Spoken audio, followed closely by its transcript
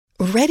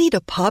Ready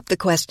to pop the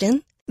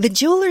question? The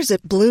jewelers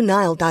at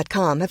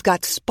BlueNile.com have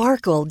got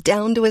sparkle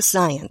down to a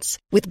science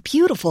with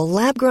beautiful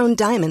lab-grown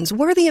diamonds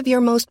worthy of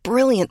your most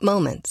brilliant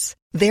moments.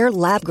 Their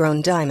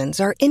lab-grown diamonds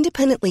are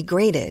independently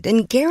graded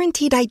and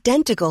guaranteed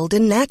identical to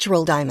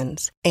natural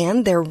diamonds,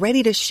 and they're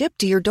ready to ship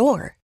to your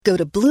door. Go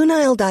to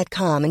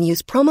BlueNile.com and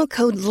use promo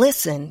code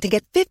LISTEN to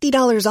get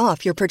 $50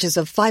 off your purchase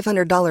of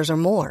 $500 or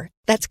more.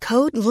 That's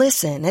code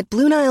LISTEN at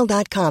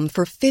BlueNile.com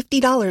for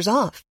 $50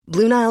 off.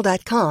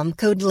 BlueNile.com,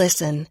 code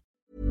LISTEN.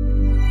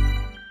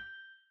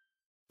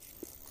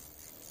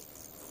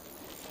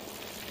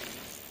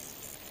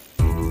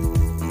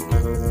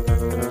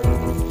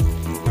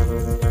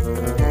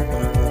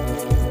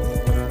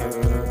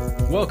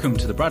 Welcome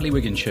to the Bradley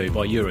Wiggins Show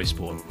by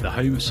Eurosport, the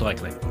home of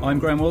cycling. I'm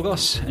Graham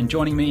Wilgos, and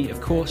joining me,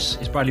 of course,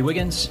 is Bradley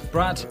Wiggins.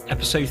 Brad,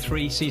 episode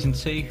 3, season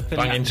 2.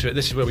 Bang into it.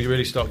 This is where we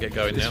really start get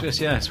going now.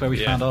 It's where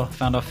we found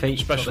our feet.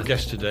 Special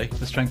guest today.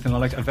 The strength in our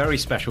legs. A very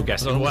special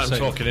guest. I don't know why I'm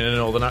talking in a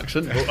northern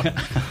accent,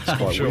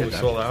 but I'm sure we'll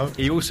sort that out.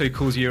 He also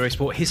calls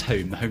Eurosport his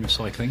home, the home of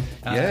cycling.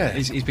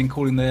 He's been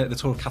calling the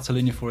Tour of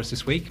Catalonia for us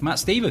this week. Matt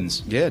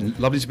Stevens. Yeah,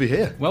 lovely to be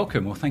here.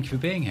 Welcome. Well, thank you for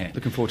being here.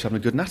 Looking forward to having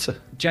a good natter.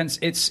 Gents,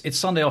 it's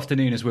Sunday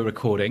afternoon as we're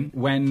recording.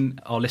 When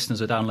our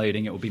listeners are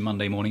downloading, it will be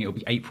Monday morning. It will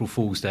be April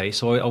Fool's Day.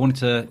 So I wanted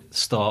to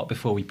start,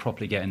 before we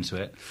properly get into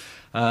it,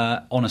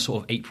 on a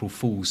sort of April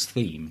Fool's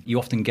theme. You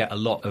often get a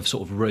lot of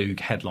sort of rogue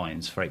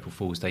headlines for April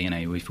Fool's Day. You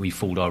know, we've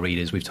fooled our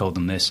readers, we've told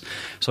them this.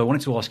 So I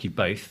wanted to ask you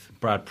both,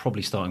 Brad,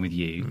 probably starting with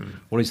you,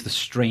 what is the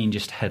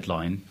strangest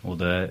headline or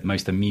the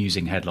most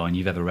amusing headline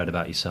you've ever read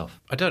about yourself?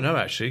 I don't know,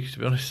 actually, to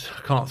be honest.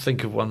 I can't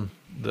think of one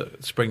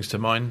that springs to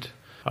mind.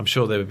 I'm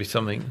sure there would be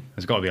something.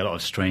 There's got to be a lot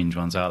of strange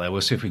ones out there.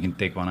 We'll see if we can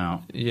dig one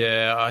out.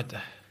 Yeah,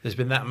 there's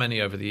been that many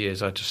over the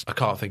years. I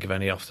can't think of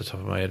any off the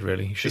top of my head,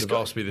 really. You should have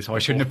asked me this. I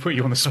shouldn't have put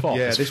you on the spot.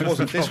 Yeah, this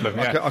wasn't.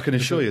 I can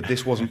assure you,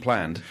 this wasn't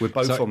planned. We're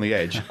both on the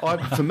edge.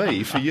 For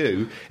me, for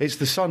you, it's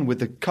the son with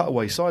the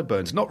cutaway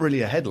sideburns. Not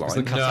really a headline,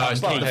 but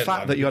the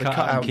fact that you had to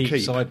cut out and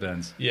keep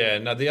sideburns. Yeah,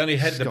 no.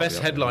 The best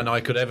headline I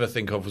could ever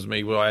think of was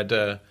me where I had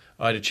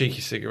a cheeky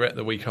cigarette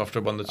the week after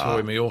I won the Tour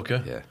in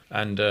Mallorca,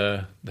 and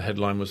the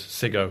headline was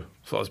 "Cigo."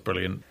 I thought it was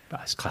brilliant.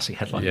 That's a classic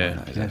headline.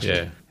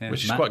 Yeah.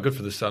 Which is quite good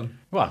for the Sun.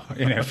 Well,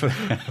 you know.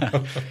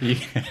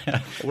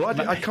 Well,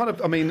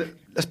 I mean,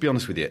 let's be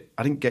honest with you.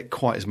 I didn't get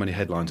quite as many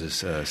headlines as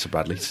Sir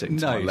Bradley.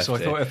 No, so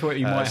I thought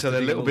you might. So they're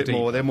a little bit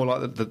more. They're more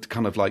like the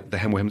kind of like the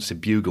Hemel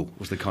Hempstead Bugle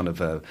was the kind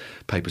of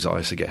papers that I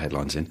used to get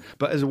headlines in.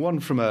 But there's one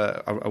from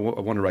I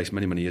won a race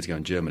many years ago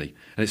in Germany,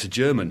 and it's a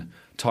German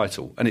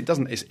title, and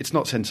it's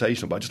not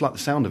sensational, but I just like the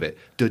sound of it.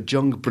 Der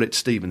Jung Brit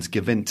Stevens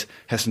gewinnt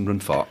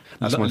Hessen-Rundfahrt.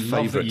 That's my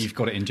favourite. You've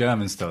got it in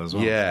German still as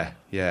well. Yeah.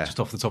 Just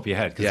off the top of your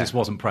head, because this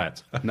wasn't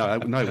Pret. No,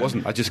 it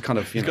wasn't. I just kind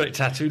of... You've got it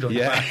tattooed on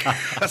your back.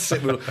 That's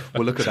it. We'll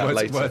look at that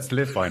later. Words to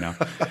live by now.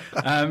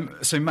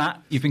 So,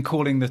 Matt, you've been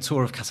calling the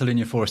Tour of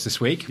Catalonia for us this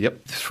week.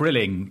 Yep.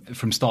 Thrilling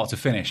from start to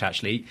finish,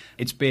 actually.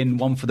 It's been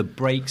one for the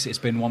breaks, it's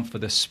been one for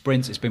the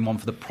sprints, it's been one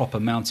for the proper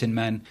mountain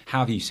men. How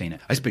have you seen it?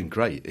 It's been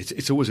great.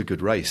 It's always a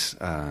good race,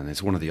 and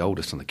it's one of the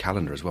oldest on the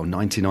calendar as well,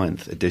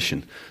 99th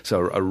edition.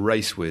 So a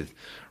race with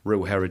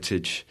real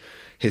heritage,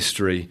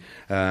 history,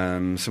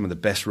 some of the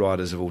best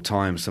riders of all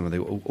time, some of the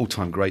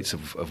all-time greats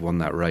have won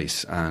that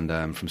race,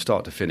 and from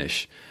start to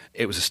finish,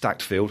 it was a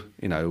stacked field.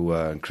 You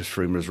know, Chris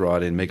Froome was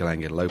riding, Miguel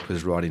Angel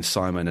Lopez riding,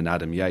 Simon and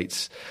Adam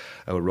Yates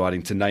were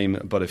riding, to name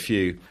but a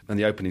few. And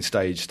the opening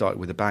stage started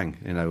with a bang.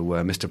 You know,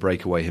 Mr.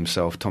 Breakaway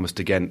himself, Thomas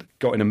de Gent,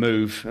 got in a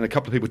move, and a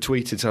couple of people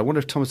tweeted, said, I wonder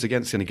if Thomas de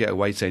Gent's going to get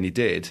away, saying he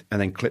did,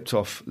 and then clipped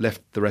off,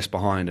 left the rest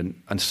behind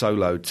and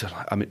soloed.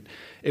 I mean,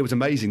 it was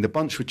amazing. The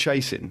bunch were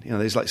chasing. You know,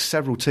 there's like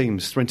several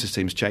teams, sprinters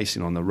teams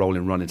chasing on the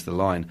rolling run into the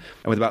line.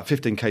 And with about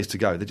 15 k's to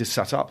go, they just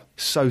sat up.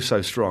 So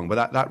strong.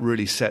 But that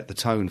really set the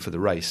tone for the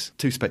race.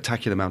 Two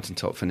spectacular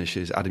mountaintop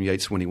finishes. Adam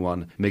Yates winning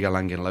one. Miguel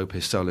Angel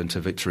Lopez solo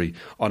into victory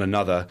on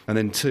another. And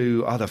then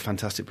two other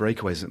fantastic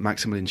breakaways.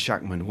 Maximilian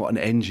Schachmann, what an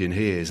engine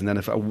he is. And then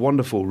a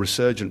wonderful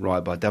resurgent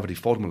ride by Davide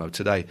Formolo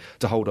today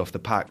to hold off the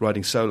pack,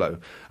 riding solo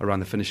around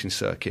the finishing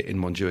circuit in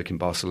Montjuic in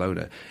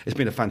Barcelona. It's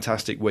been a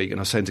fantastic week.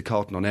 And I was saying to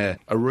Carlton on air,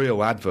 a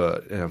real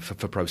advert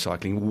for pro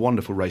cycling.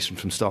 Wonderful race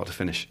from start to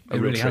finish. It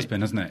really has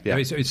been, hasn't it?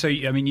 Yeah. So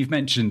I mean, you've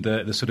mentioned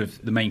the sort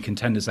of the main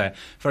contenders there.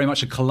 Very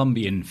much a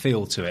Colombian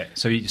feel to it.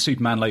 So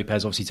Superman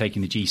Lopez obviously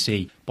taking the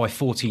GC by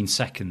 14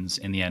 seconds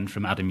in the end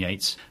from Adam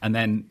Yates, and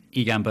then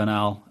Egan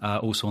Bernal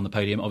also on the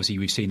podium. Obviously,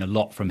 we've seen a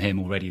lot from him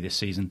already this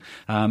season.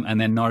 And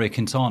then Nairo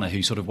Quintana,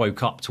 who sort of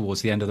woke up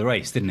towards the end of the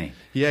race, didn't he?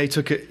 Yeah, he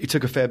took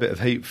a fair bit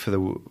of heat for the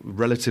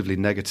relatively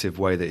negative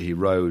way that he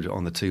rode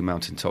on the two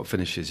mountaintop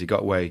finishes. He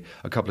got away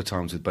a couple of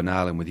times with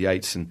Bernal and with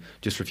Yates and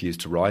just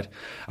refused to ride.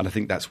 And I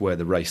think that's where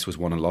the race was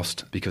won and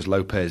lost, because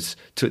Lopez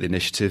took the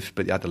initiative,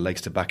 but he had the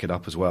legs to back it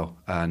up as well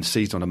and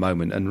seized on a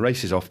moment. And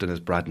races often, as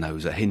Brad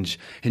knows, hinge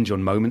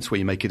on moments where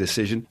you make a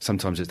decision.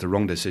 Sometimes it's the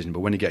wrong decision,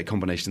 but when you get a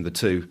combination of the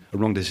two, a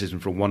wrong decision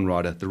from one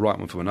rider, the right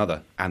one from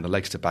another, and the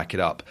legs to back it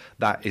up,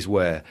 that is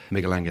where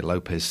Miguel Angel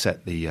Lopez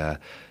set the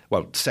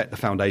set the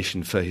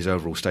foundation for his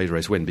overall stage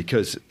race win,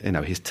 because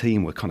his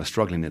team were kind of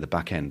struggling near the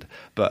back end.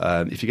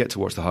 But if you get to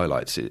watch the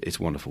highlights, it's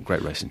wonderful,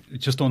 great racing.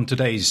 Just on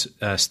today's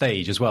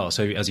stage as well,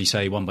 so as you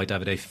say, won by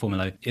Davide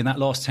Formolo. In that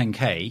last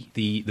 10k,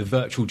 the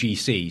virtual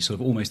GC sort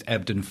of almost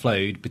ebbed and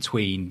flowed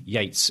between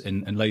Yates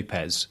and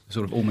Lopez,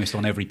 sort of almost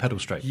on every pedal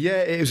stroke.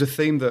 Yeah, it was a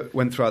theme that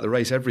went throughout the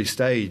race. Every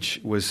stage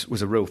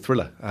was a real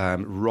thriller,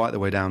 right the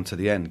way down to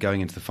the end.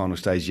 Going into the final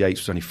stage,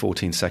 Yates was only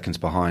 14 seconds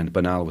behind.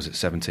 Bernal was at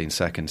 17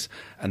 seconds.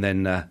 And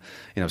then,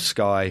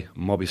 Sky,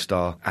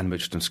 Mobistar and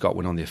Mitchelton Scott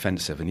went on the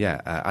offensive. And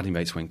Adam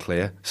Yates went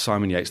clear.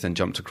 Simon Yates then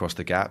jumped across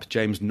the gap.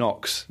 James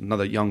Knox,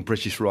 another young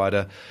British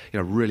rider,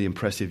 really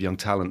impressive young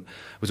talent,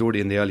 was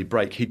already in the early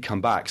break. He'd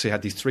come back. So you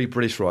had these three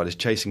British riders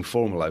chasing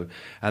Formolo.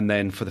 And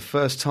then for the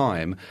first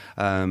time,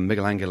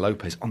 Miguel Angel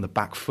Lopez on the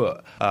back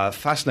foot.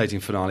 Fascinating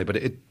finale, but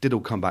it did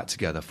all come back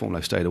together.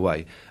 Formolo stayed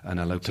away, and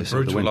Lopez it's a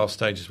brutal the win. Last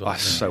stage as well.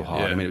 So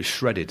hard. Yeah. I mean, it was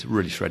shredded,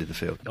 really shredded the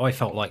field. I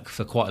felt like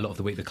for quite a lot of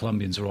the week the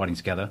Colombians were riding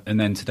together, and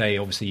then today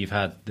obviously you've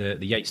had the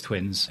Yates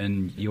twins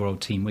and your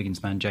old Team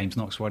Wiggins man James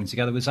Knox riding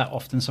together. Was that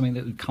often something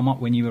that would come up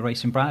when you were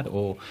racing, Brad?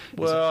 Or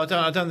I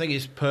don't think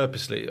it's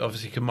purposely.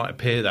 Obviously, it might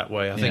appear that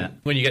way. I think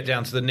when you get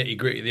down to the nitty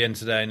gritty at the end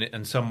today,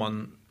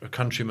 and a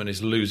countryman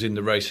is losing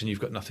the race and you've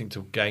got nothing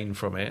to gain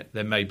from it,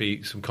 there may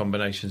be some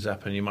combinations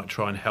happen. You might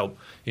try and help,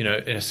 in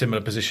a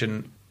similar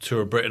position,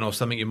 Tour of Britain or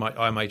something.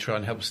 I may try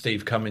and help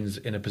Steve Cummins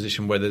in a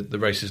position where the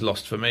race is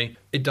lost for me.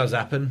 It does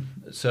happen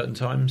at certain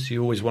times.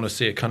 You always want to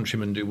see a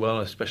countryman do well,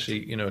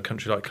 especially, a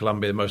country like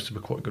Colombia. Most of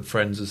them are quite good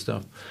friends and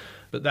stuff.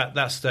 But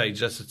that stage,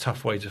 that's a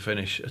tough way to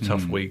finish a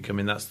tough week. I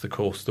mean, that's the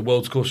course. The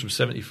world's course from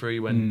 73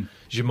 when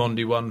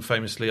Gimondi won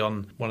famously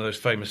on one of those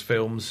famous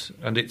films.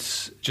 And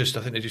it's just,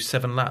 I think they do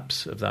 7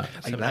 laps of that.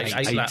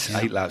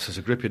 Eight laps. It's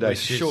a grippy day.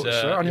 Which is, you're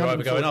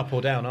either going up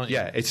or down, aren't you?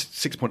 Yeah, it's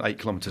 6.8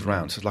 kilometres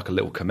round, so it's like a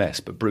little kermesse,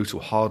 but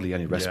brutal, hardly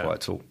any respite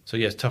at all. So,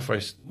 yes, tough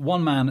race.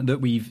 One man that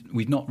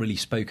we've not really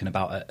spoken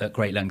about at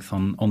great length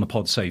on the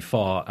pod so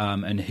far,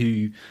 and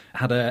who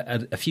had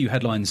a few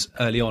headlines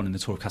early on in the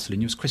Tour of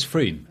Catalonia was Chris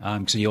Froome,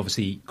 because he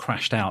obviously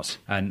crashed out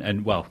and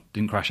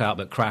didn't crash out,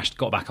 but crashed,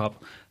 got back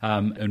up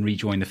and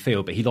rejoined the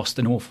field. But he lost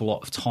an awful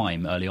lot of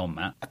time early on,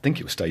 Matt. I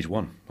think it was stage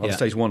one.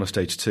 Stage one or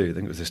stage two. I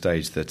think it was the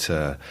stage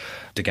that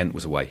De Gent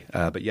was away.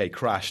 But he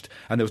crashed,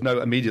 and there was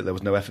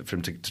no effort for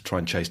him to try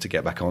and chase to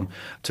get back on.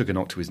 Took a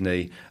knock to his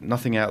knee.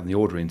 Nothing out in the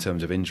ordinary in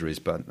terms of injuries,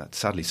 but that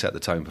sadly set the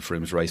tone for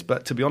Froome's race.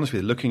 But to be honest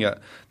with you, looking at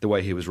the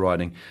way he was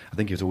riding, I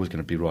think he was always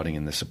going to be riding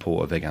in the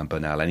support of Egan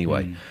Bernal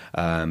anyway.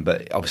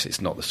 But obviously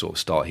it's not the sort of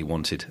start he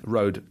wanted.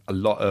 Rode a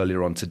lot earlier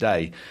on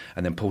today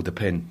and then pulled the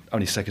pin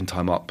only second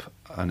time up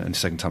and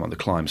second time up the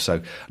climb.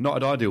 So not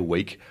an ideal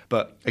week,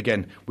 but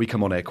again, we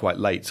come on air quite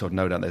late, so I've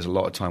no doubt there's a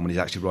lot of time when he's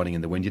actually riding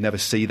in the wind. You never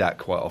see that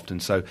quite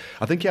often. So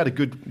I think he had a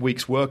good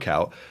week's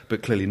workout,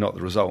 but clearly not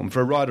the result. And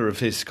for a rider of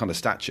his kind of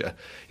stature,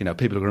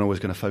 people are always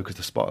going to focus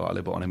the spotlight a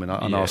little bit on him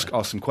and ask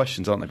some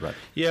questions, aren't they, Greg?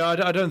 Yeah,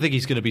 I don't think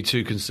he's going to be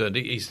too concerned.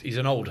 He's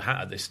an old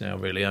hat at this now,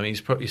 really. I mean, he's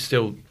probably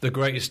still the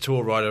greatest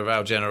tour rider of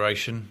our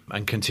generation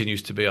and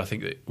continues to be. I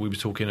think that we were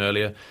talking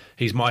earlier.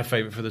 He's my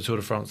favourite for the Tour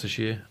de France this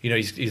year.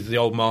 He's the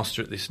old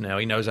master at this now.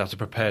 He knows how to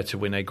prepare to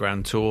win a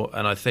Grand Tour.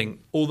 And I think,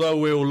 although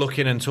we're all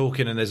looking and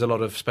talking and there's a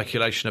lot of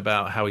speculation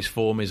about how his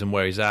form is and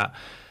where he's at,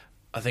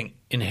 I think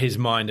in his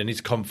mind and his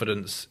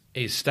confidence,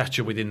 his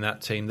stature within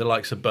that team, the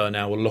likes of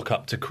Bernal will look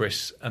up to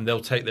Chris and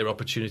they'll take their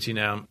opportunity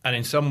now. And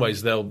in some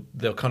ways, they'll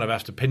kind of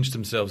have to pinch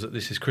themselves that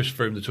this is Chris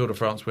Froome, the Tour de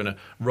France winner,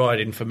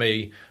 riding for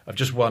me. I've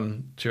just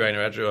won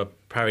Tirreno Adria,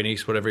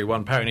 Paris-Nice, whatever he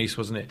won. Paris-Nice,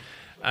 wasn't it?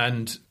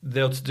 And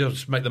they'll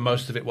just make the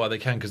most of it while they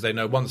can, because they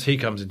know once he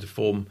comes into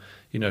form,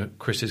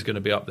 Chris is going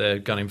to be up there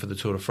gunning for the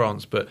Tour de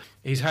France. But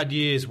he's had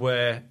years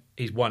where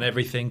he's won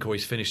everything, or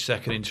he's finished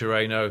second in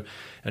Tirreno,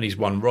 and he's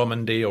won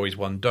Romandie, or he's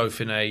won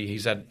Dauphiné.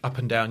 He's had up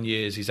and down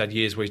years. He's had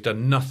years where he's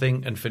done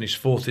nothing and finished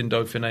fourth in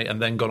Dauphiné and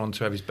then gone on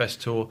to have his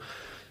best tour.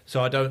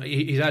 So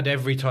he's had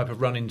every type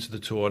of run into the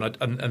Tour,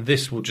 and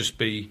this will just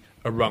be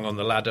a rung on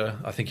the ladder.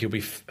 I think he'll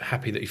be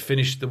happy that he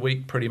finished the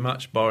week pretty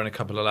much, barring a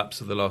couple of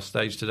laps of the last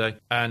stage today.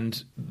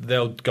 And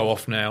they'll go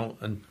off now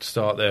and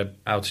start their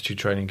altitude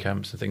training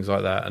camps and things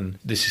like that. And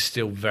this is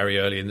still very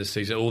early in the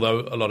season,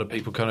 although a lot of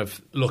people kind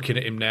of looking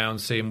at him now and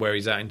seeing where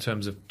he's at in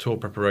terms of Tour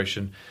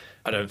preparation.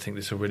 I don't think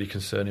this will really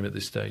concern him at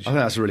this stage. I think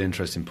that's a really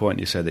interesting point.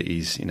 You said that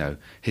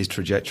his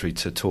trajectory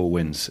to Tour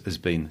wins has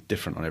been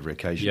different on every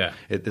occasion. Yeah.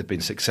 They've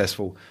been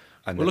successful.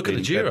 And look at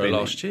the Giro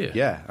last year.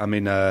 Yeah, I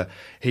mean,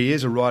 he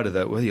is a rider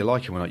that, whether you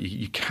like him or not,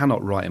 you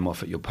cannot write him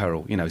off at your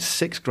peril.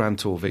 6 Grand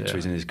Tour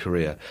victories in his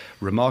career,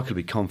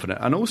 remarkably confident.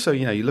 And also,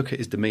 you look at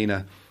his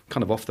demeanour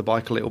kind of off the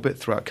bike a little bit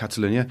throughout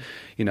Catalonia.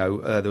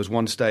 There was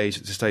one stage,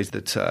 the stage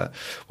that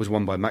was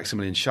won by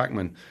Maximilian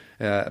Schachmann.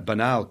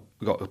 Bernal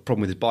got a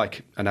problem with his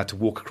bike and had to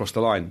walk across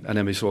the line. And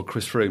then we saw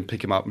Chris Froome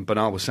pick him up, and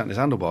Bernal was sat in his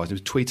handlebars and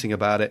he was tweeting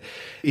about it.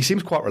 He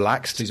seems quite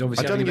relaxed. He's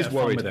obviously I don't think he's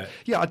worried. With it.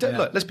 Yeah,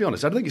 look, let's be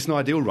honest. I don't think it's an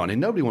ideal run.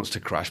 Nobody wants to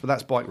crash, but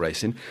that's bike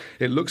racing.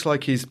 It looks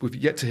like we've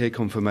yet to hear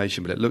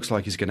confirmation, but it looks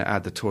like he's going to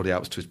add the Tour de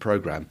Alps to his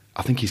programme.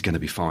 I think he's going to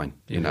be fine.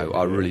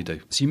 I really do.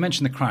 So you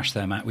mentioned the crash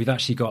there, Matt. We've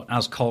actually got,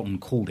 as Carlton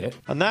called it.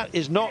 And that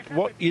is not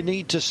what you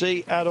need to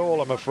see at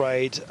all, I'm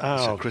afraid.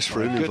 So Chris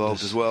Froome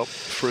involved as well.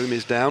 Froome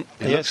is down.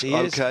 Yes, he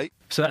is. Okay.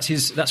 So that's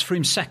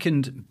Froome's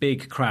second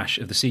big crash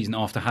of the season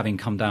after having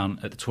come down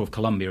at the Tour of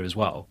Colombia as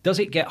well. Does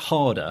it get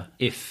harder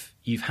if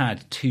you've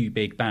had two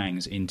big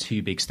bangs in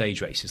two big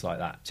stage races like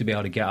that to be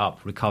able to get up,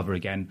 recover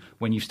again,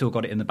 when you've still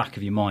got it in the back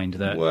of your mind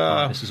that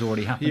this has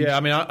already happened? Yeah,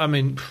 I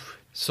mean,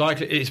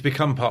 cycling, it's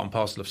become part and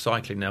parcel of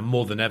cycling now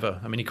more than ever.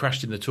 I mean, he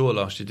crashed in the Tour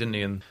last year, didn't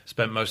he? And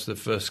spent most of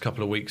the first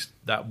couple of weeks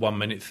that 1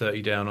 minute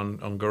 30 down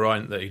on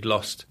Geraint that he'd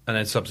lost, and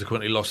then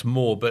subsequently lost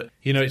more. But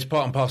it's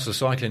part and parcel of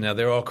cycling now.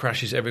 There are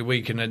crashes every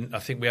week, and then I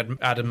think we had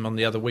Adam on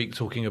the other week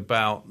talking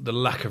about the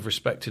lack of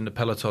respect in the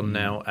peloton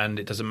now, and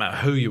it doesn't matter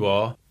who you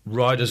are.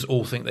 Riders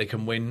all think they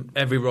can win.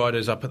 Every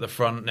rider's up at the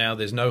front now.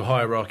 There's no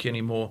hierarchy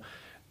anymore.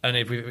 And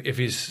if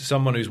he's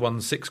someone who's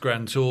won 6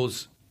 Grand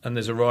Tours, and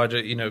there's a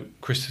rider,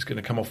 Chris is going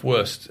to come off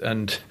worst.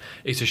 And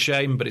it's a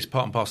shame, but it's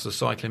part and parcel of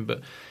cycling.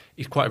 But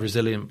he's quite a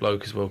resilient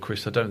bloke as well,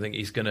 Chris. I don't think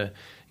he's going to,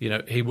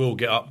 he will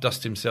get up,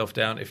 dust himself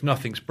down. If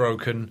nothing's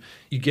broken,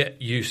 you get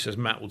used, as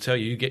Matt will tell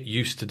you get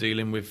used to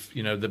dealing with,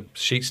 the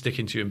sheet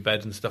sticking to you in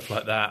bed and stuff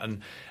like that.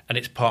 And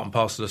it's part and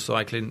parcel of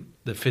cycling.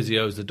 The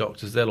physios, the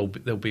doctors, they'll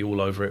be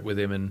all over it with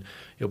him, and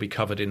he'll be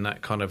covered in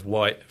that kind of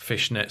white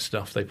fishnet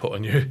stuff they put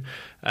on you.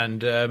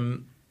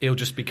 And he'll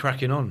just be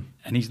cracking on.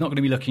 And he's not going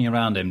to be looking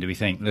around him, do we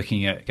think?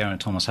 Looking at Geraint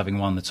Thomas having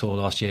won the Tour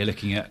last year,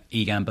 looking at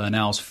Egan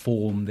Bernal's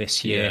form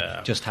this year,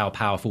 just how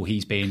powerful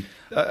he's been.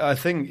 I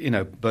think,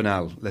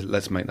 Bernal,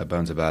 let's make no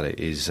bones about it,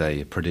 is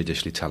a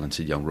prodigiously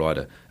talented young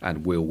rider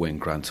and will win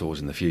Grand Tours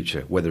in the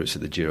future. Whether it's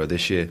at the Giro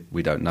this year,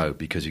 we don't know,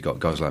 because you've got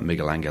guys like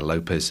Miguel Angel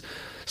Lopez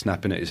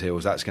snapping at his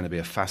heels. That's going to be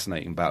a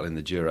fascinating battle in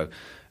the Giro.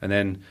 And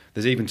then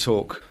there's even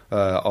talk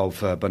of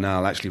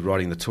Bernal actually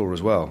riding the Tour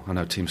as well. I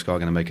know Team Sky are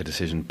going to make a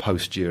decision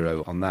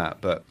post-Giro on that,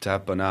 but to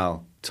have Bernal,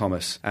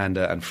 Thomas and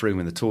Froome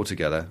in the Tour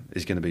together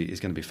is going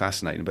to be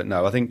fascinating. But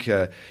no, I think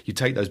you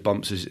take those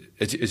bumps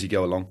as you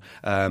go along.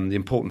 The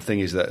important thing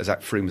is that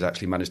Zach Froome has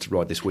actually managed to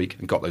ride this week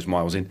and got those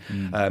miles in.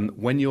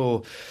 When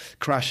you're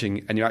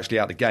crashing and you're actually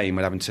out of the game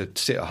and having to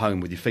sit at home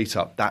with your feet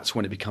up, that's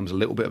when it becomes a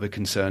little bit of a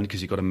concern,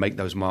 because you've got to make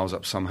those miles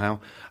up somehow.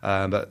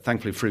 But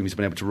thankfully Froome has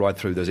been able to ride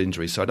through those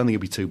injuries, so I don't think he'll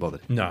be too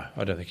bothered. No,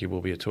 I don't think he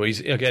will be at all. He's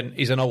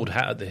an old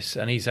hat at this,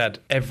 and he's had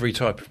every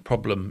type of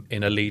problem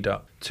in a lead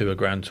up to a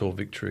Grand Tour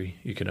victory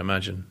you can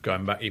imagine.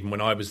 Going back, even when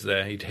I was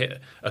there, he'd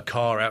hit a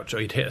car out,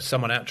 he'd hit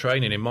someone out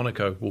training in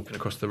Monaco, walking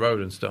across the road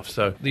and stuff.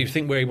 So you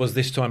think where he was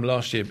this time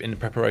last year in the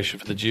preparation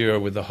for the Giro,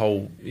 with the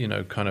whole,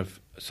 kind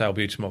of Sal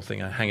Butemol thing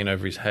hanging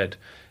over his head,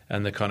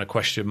 and the kind of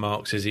question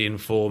marks, is he in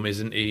form,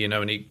 isn't he,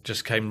 and he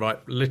just came right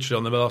literally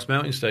on the last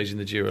mountain stage in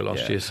the Giro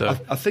last year. So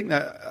I think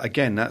that,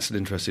 again, that's an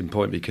interesting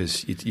point,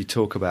 because you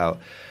talk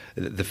about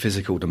the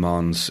physical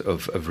demands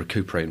of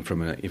recuperating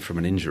from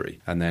an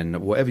injury, and then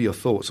whatever your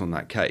thoughts on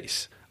that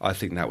case, I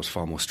think that was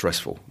far more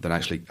stressful than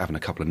actually having a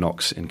couple of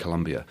knocks in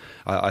Colombia.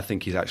 I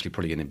think he's actually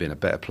probably going to be in a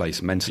better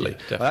place mentally.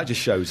 Yeah, that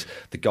just shows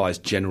the guy's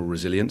general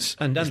resilience.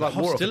 And the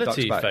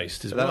hostility he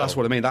faced as well. That's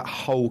what I mean, that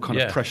whole kind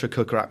of pressure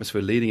cooker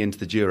atmosphere leading into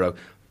the Giro.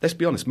 Let's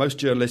be honest, most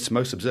journalists,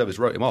 most observers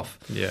wrote him off.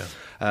 Yeah.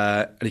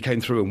 And he came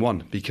through and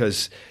won,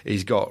 because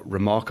he's got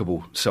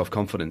remarkable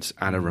self-confidence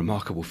and a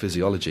remarkable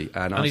physiology.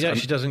 And he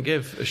actually doesn't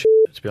give a shit,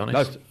 to be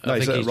honest. No,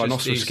 he's a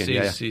rhinoceros skin,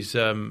 He's,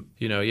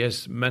 he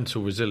has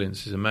mental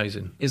resilience is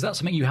amazing. Is that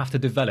something you have to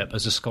develop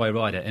as a Sky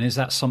rider? And is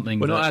that something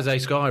not as a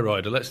Sky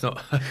rider, let's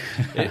not...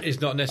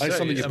 it's not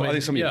necessarily... I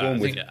think something you're born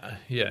with.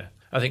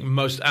 I think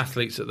most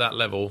athletes at that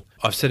level,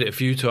 I've said it a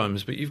few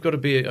times, but you've got to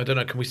be... I don't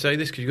know, can we say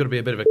this? Because you've got to be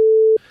a bit of a...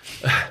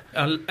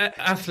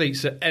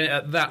 Athletes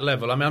at that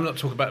level, I mean, I'm not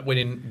talking about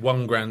winning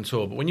one Grand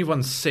Tour, but when you've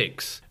won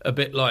 6, a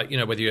bit like,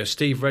 whether you're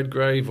Steve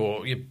Redgrave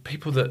or you're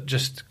people that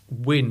just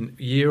win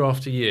year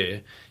after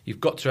year,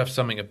 you've got to have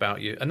something about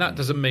you. And that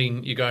doesn't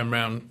mean you're going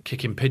around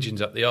kicking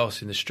pigeons up the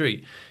arse in the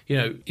street.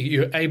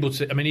 You're able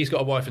to... I mean, he's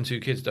got a wife and 2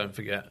 kids, don't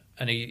forget,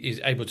 and he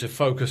is able to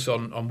focus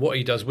on what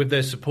he does with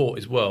their support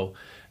as well,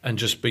 and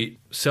just be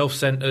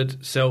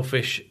self-centred,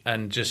 selfish,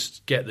 and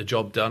just get the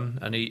job done.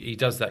 And he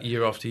does that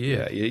year after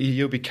year. Yeah,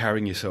 you'll be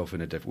carrying yourself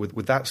in a different...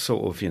 With that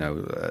sort of,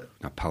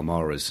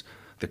 Palmares,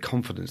 the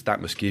confidence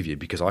that must give you,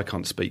 because I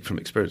can't speak from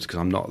experience because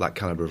I'm not that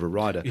calibre of a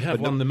rider. You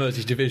have won the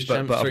Mersey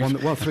Division, but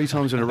I've won 3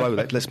 times in a row.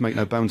 Let's make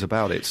no bones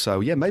about it.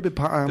 So yeah, maybe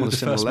I am on a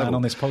similar level. The first man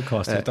on this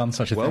podcast to have done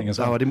such a thing as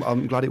well. No,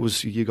 I'm glad it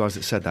was you guys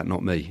that said that,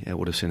 not me. It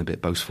would have seemed a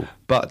bit boastful.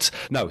 But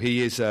no,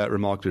 he is a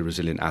remarkably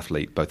resilient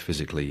athlete, both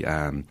physically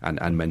and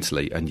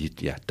mentally. And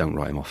don't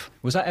write him off.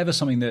 Was that ever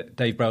something that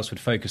Dave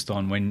Brailsford focused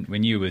on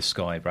when you were with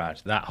Sky,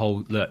 Brad? That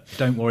whole, look,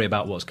 don't worry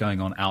about what's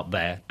going on out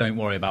there. Don't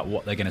worry about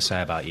what they're going to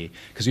say about you.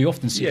 Because we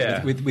often see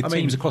with with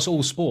teams across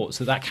all sports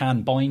that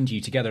can bind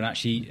you together and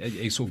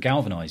actually sort of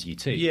galvanise you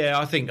too. Yeah,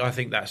 I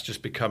think that's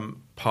just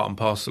become part and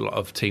parcel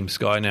of Team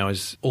Sky now,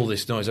 is all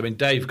this noise. I mean,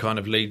 Dave kind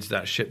of leads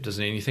that ship,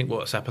 doesn't he? And you think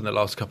what's happened the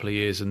last couple of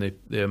years and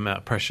the amount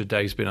of pressure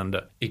Dave's been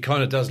under. He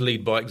kind of does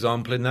lead by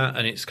example in that,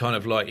 and it's kind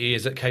of like he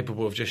is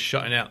capable of just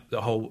shutting out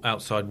the whole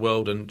outside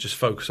world and just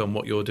focus on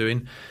what you're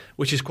doing,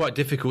 which is quite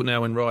difficult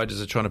now when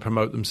riders are trying to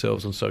promote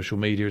themselves on social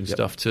media and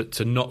stuff,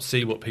 to not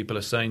see what people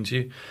are saying to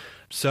you.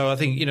 So I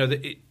think,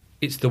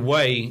 it's the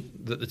way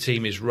that the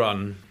team is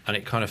run, and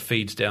it kind of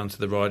feeds down to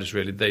the riders,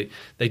 really.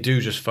 They do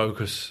just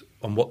focus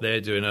on what they're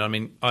doing. And I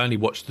mean, I only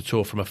watched the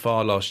Tour from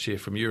afar last year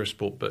from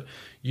Eurosport, but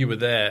you were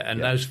there,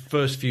 and those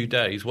first few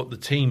days, what the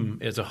team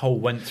as a whole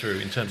went through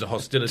in terms of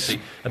hostility,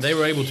 and they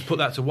were able to put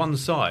that to one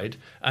side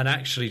and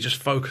actually just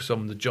focus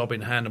on the job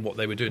in hand and what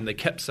they were doing. They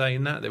kept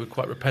saying that. They were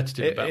quite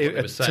repetitive about what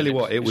they were saying. Tell you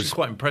what, it was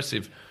quite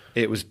impressive.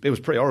 It was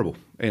pretty horrible,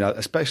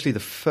 especially the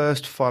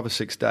first 5 or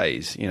 6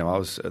 days. I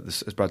was,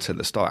 as Brad said, at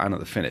the start and at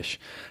the finish,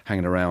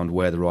 hanging around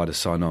where the riders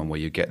sign on, where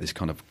you get this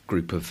kind of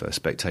group of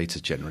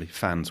spectators, generally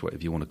fans,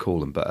 whatever you want to call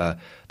them. But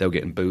they were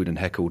getting booed and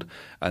heckled,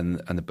 and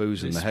the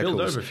boos and the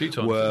heckles over a few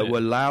times, were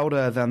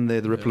louder than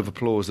the ripple of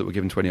applause that were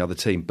given to any other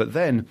team. But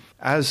then,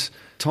 as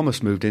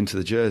Thomas moved into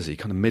the jersey,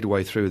 kind of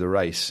midway through the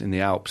race in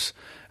the Alps,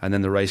 and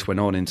then the race went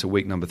on into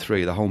week number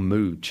 3, the whole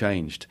mood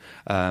changed.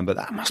 But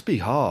that must be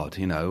hard,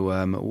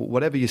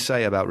 whatever you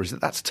say about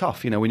that's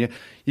tough. When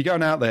you're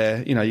going out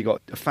there, you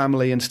got a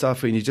family and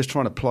stuff, and you're just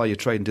trying to ply your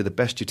trade and do the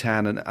best you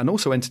can, and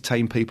also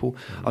entertain people,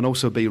 and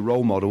also be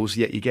role models,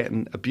 yet you're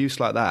getting abuse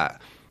like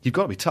that. You've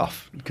got to be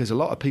tough, because a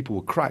lot of people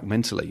will crack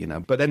mentally,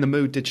 But then the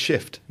mood did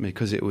shift,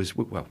 because it was,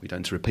 well, we don't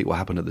need to repeat what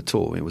happened at the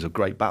Tour. It was a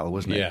great battle,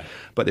 wasn't it? Yeah.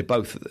 But they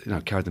both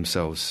carried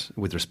themselves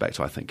with respect,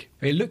 I think.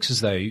 It looks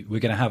as though we're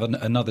going to have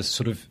another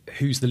sort of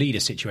who's the leader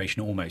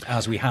situation almost,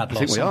 as we had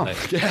last Sunday.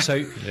 Yeah.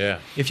 So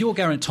if you're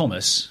Geraint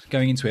Thomas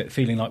going into it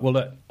feeling like, well,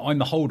 look, I'm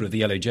the holder of the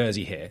yellow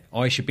jersey here,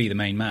 I should be the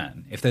main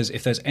man. If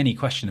there's any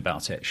question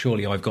about it,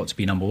 surely I've got to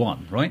be number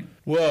one, right?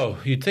 Well,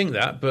 you'd think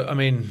that, but I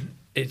mean,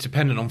 it's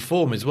dependent on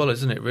form as well,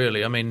 isn't it,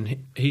 really? I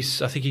mean, I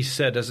think he's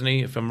said, hasn't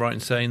he, if I'm right in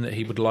saying, that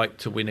he would like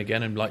to win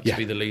again and like to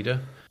be the leader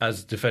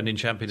as defending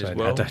champion as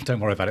well. Don't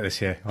worry about it this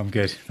year. I'm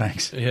good,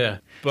 thanks. Yeah,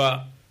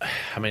 but,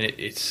 I mean,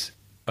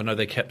 I know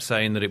they kept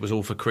saying that it was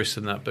all for Chris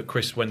and that, but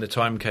Chris, when the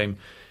time came,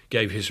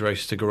 gave his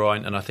race to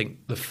Geraint, and I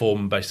think the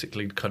form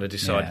basically kind of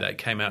decided that. It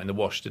came out in the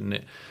wash, didn't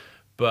it?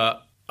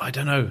 But I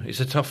don't know, it's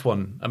a tough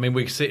one. I mean,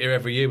 we sit here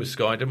every year with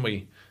Sky, didn't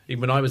we?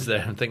 Even when I was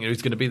there and thinking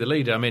who's going to be the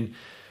leader. I mean,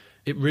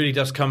 it really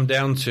does come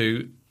down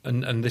to,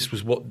 and this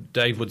was what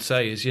Dave would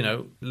say, is,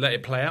 let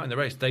it play out in the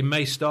race. They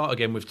may start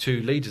again with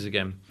 2 leaders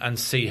again and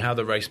see how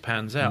the race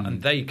pans out.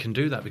 And they can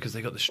do that because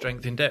they've got the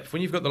strength in depth.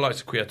 When you've got the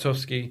likes of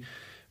Kwiatkowski,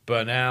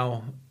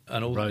 Bernal,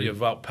 and all your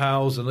Wout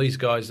Poels and these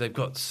guys, they've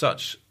got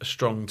such a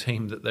strong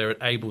team that they're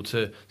able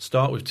to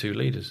start with 2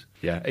 leaders.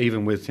 Yeah,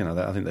 even with,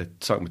 I think they're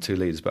starting with 2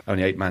 leaders, but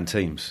only 8-man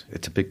teams.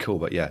 It's a big call,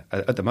 but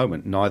at the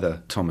moment,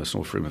 neither Thomas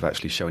nor Froome have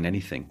actually shown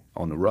anything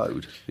on the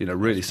road,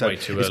 really. It's so way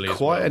too early it's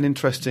quite an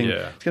interesting,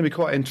 Yeah. It's going to be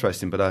quite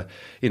interesting, but,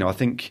 I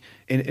think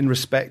in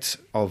respect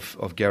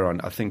of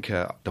Geraint, I think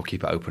they'll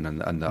keep it open,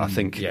 and I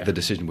think the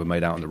decision will be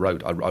made out on the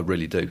road. I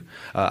really do.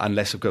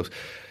 Unless, of course,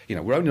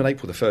 we're only on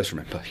April the 1st,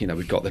 remember.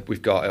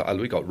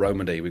 We've got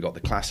Romandy, we've got the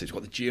Classics, we've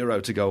got the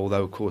Giro to go,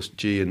 although, of course,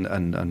 G and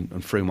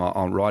Froome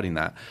aren't riding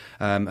that.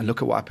 And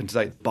look at what happened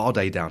today. Bar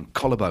day down,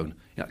 collarbone.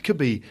 It could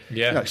be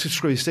it's a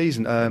screwy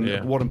season.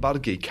 Warren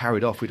Budgie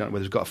carried off. We don't know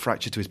whether he's got a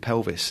fracture to his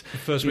pelvis. The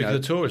first week of the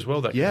Tour as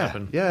well, that could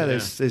happen. Yeah,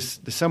 there's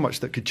so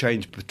much that could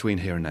change between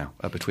here and now,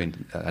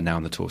 between now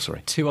and the Tour,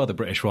 sorry. 2 other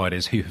British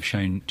riders who have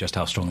shown just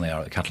how strong they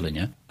are at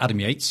Catalonia. Adam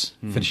Yates,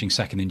 finishing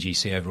 2nd in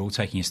GC overall,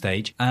 taking a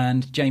stage,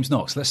 and James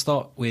Knox. Let's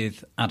start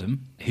with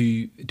Adam,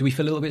 who, do we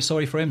feel a little bit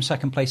sorry for him?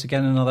 2nd place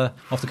again,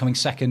 after coming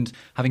 2nd,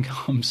 having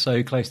come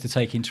so close to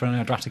taking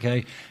Tirreno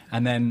Adriatico,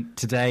 and then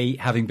today,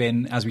 having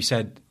been, as we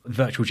said,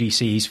 virtual GC,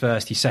 he's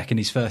first, he's second,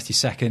 he's first, he's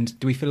second.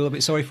 Do we feel a little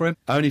bit sorry for him?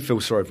 I only feel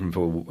sorry for him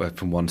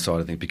from one side,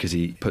 I think, because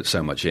he put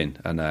so much in,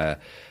 and I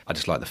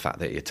just like the fact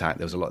that he attacked.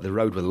 There was they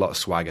rode with a lot of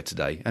swagger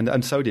today,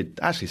 and so did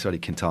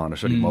Quintana,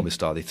 so did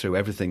Movistar. They threw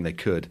everything they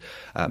could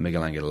at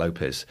Miguel Angel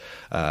Lopez,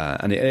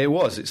 and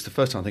it's the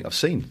first time I think I've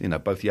seen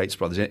both Yates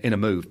brothers in a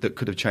move that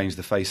could have changed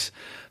the face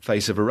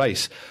of a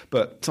race.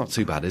 But it's not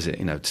too bad, is it?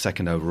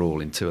 2nd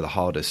overall in 2 of the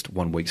hardest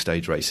 1-week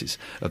stage races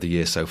of the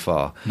year so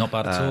far. Not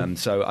bad at all.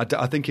 So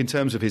I think in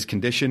terms of his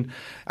condition,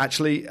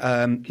 actually,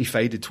 he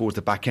faded towards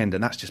the back end,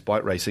 and that's just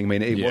bike racing. I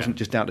mean, it wasn't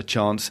just down to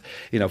chance.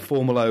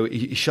 Formula,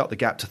 he shut the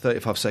gap to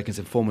 35 seconds,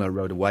 and Formula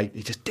rode away.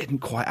 He just didn't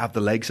quite have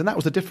the legs, and that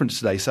was the difference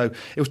today. So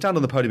it was down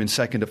on the podium in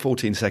 2nd at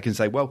 14 seconds.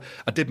 Say, well,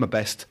 I did my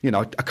best. I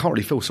can't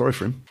really feel sorry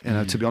for him,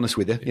 to be honest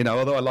with you.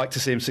 Although I like to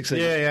see him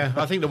succeed. Yeah.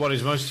 I think the one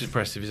who's most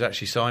impressive is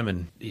actually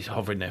Simon. He's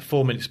hovering there,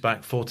 4 minutes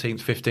back, 14th,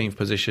 15th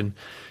position.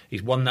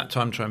 He's won that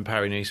time trial in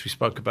Paris-Nice. We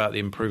spoke about the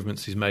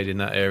improvements he's made in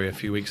that area a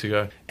few weeks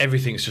ago.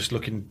 Everything's just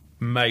looking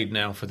made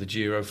now for the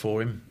Giro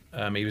for him.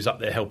 He was up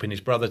there helping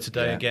his brother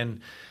today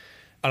again.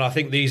 And I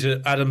think these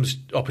are Adam's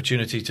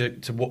opportunity to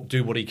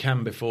do what he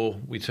can before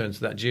we turn to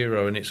that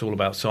Giro, and it's all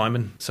about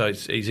Simon. So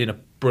he's in a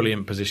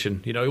brilliant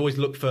position. You know, he always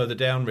look further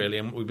down, really.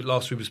 And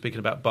last we were speaking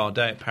about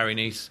Bardet at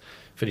Paris-Nice,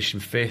 finishing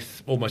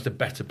 5th, almost a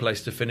better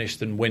place to finish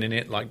than winning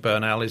it like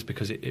Bernal is,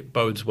 because it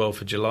bodes well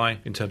for July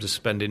in terms of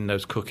spending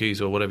those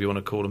cookies or whatever you want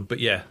to call them. But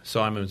yeah,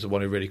 Simon's the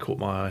one who really caught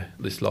my eye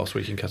this last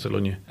week in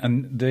Catalonia.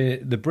 And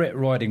the Brit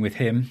riding with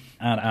him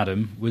and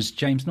Adam was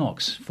James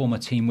Knox, former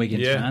Team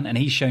Wiggins man, and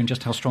he's shown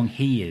just how strong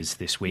he is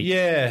this week.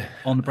 Yeah.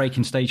 On the break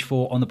in stage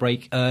 4, on the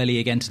break early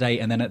again today,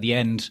 and then at the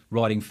end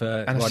riding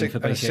for and riding a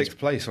for sixth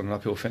place on an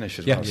uphill finish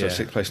as well. So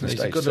 6th place in the He's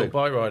stage. a good little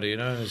bike rider, you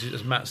know.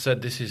 As Matt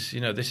said, this is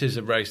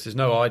a race. There's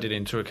no hiding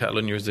into a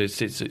Catalonia.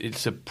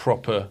 It's a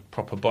proper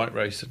bike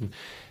race, and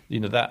you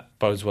know that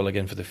bodes well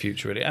again for the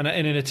future, really. And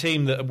in a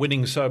team that are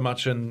winning so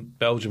much in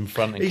Belgium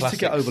front in classics,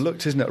 to get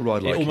overlooked, isn't it? A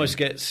ride like it almost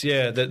gets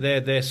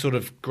that their sort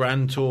of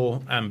Grand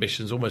Tour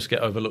ambitions almost get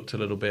overlooked a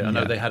little bit. I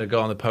know they had a guy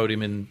on the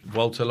podium in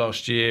Vuelta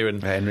last year,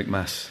 and Enric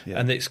Mas,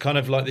 and it's kind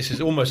of like this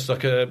is almost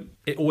like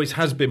it always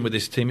has been with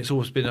this team. It's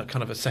always been a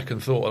kind of a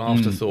second thought, an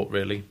afterthought,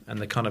 really, and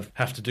they kind of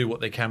have to do what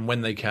they can when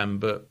they can.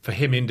 But for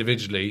him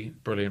individually,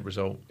 brilliant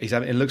result.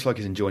 It looks like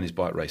he's enjoying his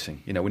bike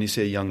racing. You know, when you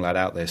see a young lad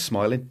out there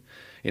smiling.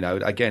 You know,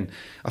 again,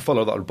 I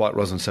follow a lot of bike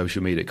rides on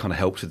social media. It kind of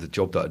helps with the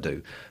job that I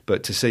do.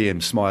 But to see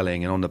him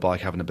smiling and on the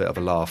bike having a bit of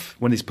a laugh,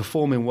 when he's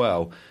performing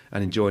well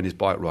and enjoying his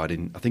bike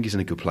riding, I think he's in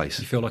a good place.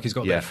 You feel like he's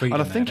got that freedom.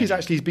 And I think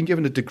he's been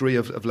given a degree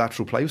of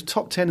lateral play. He was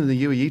top 10 in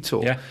the UAE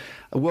Tour.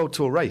 A World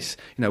Tour race.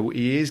 You know,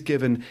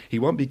 he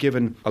won't be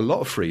given a lot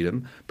of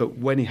freedom, but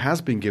when he has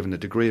been given a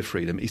degree of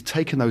freedom, he's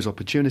taken those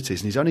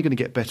opportunities, and he's only going to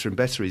get better and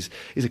better. He's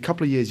a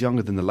couple of years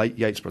younger than the late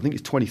Yates, but I think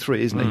he's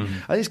 23, isn't he?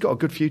 And he's got a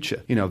good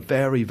future. You know,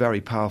 very,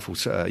 very powerful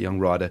ring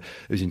rider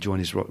who's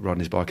enjoying riding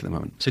his bike at the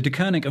moment. So De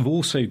Koning have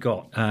also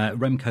got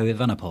Remco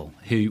Evenepoel,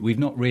 who we've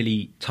not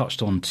really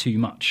touched on too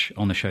much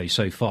on the show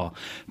so far.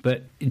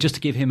 But just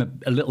to give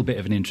him a little bit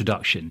of an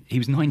introduction, he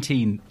was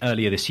 19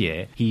 earlier this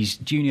year. He's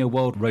Junior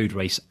World Road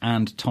Race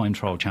and Time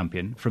Trial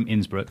Champion from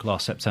Innsbruck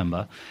last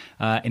September.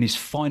 In his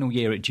final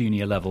year at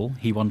junior level,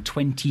 he won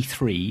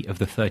 23 of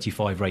the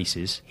 35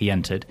 races he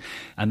entered,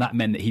 and that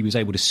meant that he was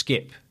able to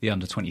skip the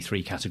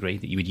under-23 category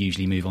that you would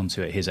usually move on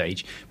to at his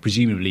age,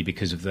 presumably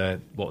because of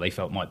what they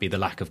felt might be the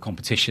lack of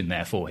competition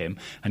there for him,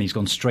 and he's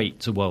gone straight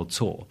to World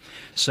Tour.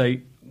 So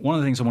one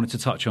of the things I wanted to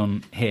touch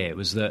on here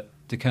was that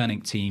De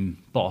Koning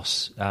team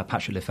boss,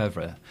 Patrick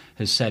Lefevre,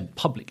 has said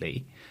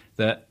publicly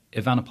that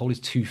Evenepoel is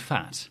too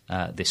fat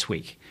this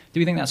week. Do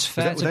we think that's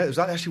fair? Was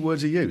that actually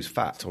words he used,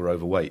 fat or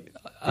overweight?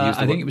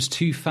 I think it was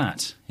too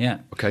fat, yeah.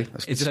 Okay,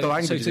 the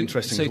language is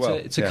interesting as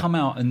well. To come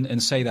out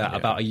and say that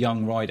about a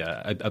young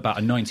rider, about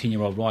a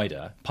 19-year-old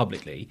rider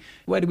publicly,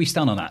 where do we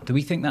stand on that? Do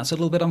we think that's a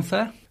little bit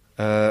unfair?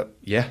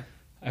 Yeah.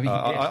 I mean,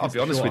 I'll be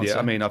honest with you.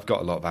 I mean, I've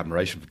got a lot of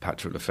admiration for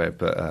Patrick Lefevre,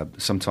 but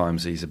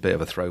sometimes he's a bit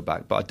of a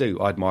throwback. But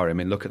I admire him.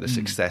 I mean, look at the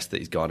success that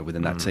he's garnered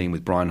within that team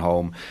with Brian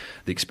Holm,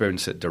 the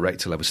experience at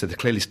director level. So they're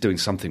clearly doing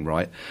something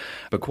right.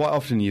 But quite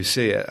often you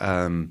see it. Do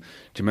you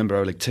remember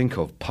Oleg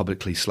Tinkov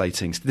publicly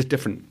slating the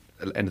different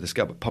end of the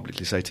scale, but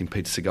publicly slating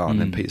Peter Sagan, and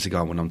then Peter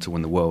Sagan went on to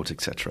win the Worlds,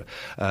 etc.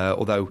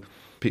 Although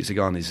Peter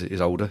Sagan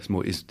is older,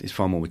 is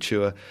far more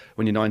mature.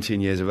 When you're 19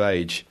 years of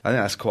age, I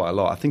think that's quite a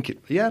lot. I think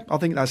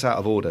that's out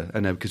of order.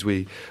 And because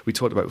we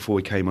talked about before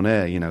we came on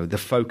air, you know, the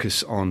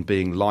focus on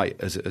being light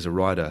as a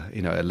rider,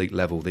 you know, elite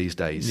level these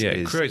days. Yeah,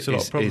 it creates a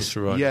lot of problems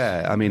for riders.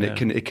 Yeah, I mean,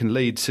 it can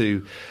lead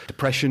to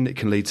depression. It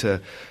can lead to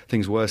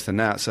things worse than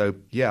that. So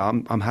yeah,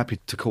 I'm happy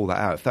to call that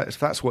out. If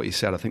that's what you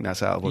said, I think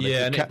that's out of order.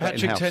 Yeah, and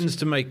Patrick tends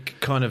to make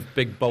kind of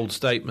big, bold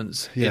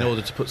statements in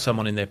order to put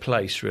someone in their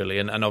place, really.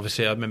 And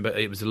obviously, I remember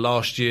it was the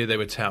last year they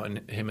were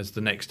touting him as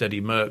the next Eddie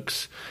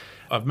Merckx.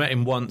 I've met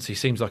him once. He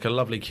seems like a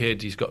lovely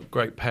kid. He's got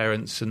great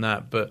parents and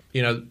that. But,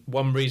 you know,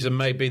 one reason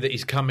may be that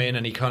he's come in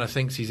and he kind of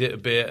thinks he's it a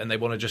bit and they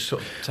want to just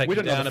sort of take him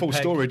down. We don't know the full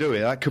story, do we?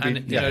 That could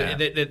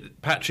be...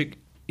 Patrick,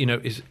 you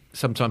know, is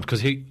sometimes... Because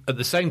he, at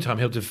the same time,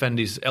 he'll defend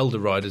his elder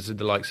riders,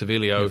 the likes of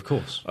Ilio, of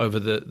course, over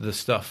the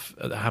stuff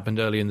that happened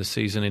early in the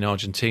season in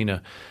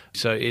Argentina.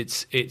 So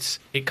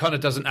it kind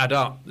of doesn't add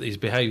up, his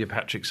behaviour,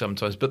 Patrick,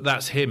 sometimes. But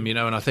that's him, you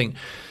know, and I think...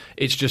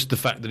 It's just the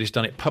fact that he's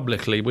done it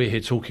publicly. We're here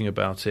talking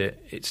about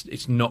it.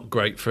 It's not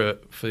great for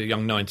a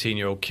young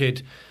 19-year-old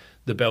kid.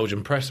 The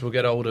Belgian press will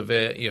get hold of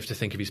it. You have to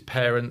think of his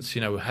parents.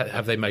 You know,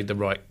 have they made the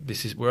right...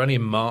 We're only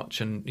in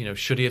March, and you know,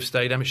 should he have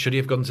stayed? Should he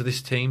have gone to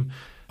this team?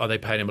 Are they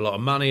paying him a lot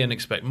of money and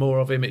expect more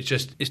of him?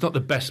 It's not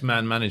the best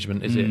man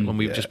management, is it? When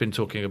we've just been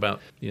talking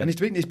about, you know.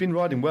 And he's been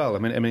riding well. I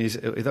mean,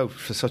 although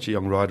for such a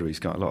young rider, he's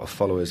got a lot of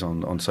followers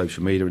on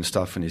social media and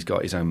stuff, and he's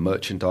got his own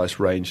merchandise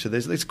range. So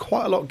there's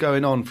quite a lot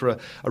going on for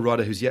a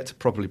rider who's yet to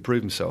properly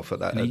prove himself at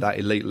that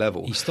elite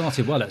level. He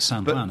started well at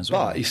San Juan as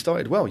well. But he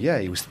started well. Yeah,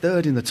 he was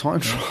third in the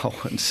time trial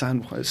at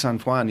San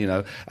Juan, you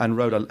know, and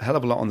rode a hell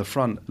of a lot on the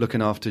front,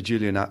 looking after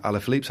Julian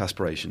Alaphilippe's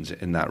aspirations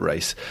in that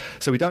race.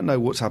 So we don't know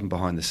what's happened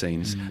behind the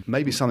scenes.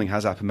 Maybe something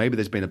has happened. Maybe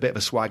there's been a bit of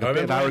a swag, a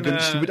bit of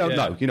arrogance. We don't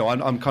know. You know,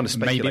 I'm kind of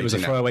speculating. Maybe it was a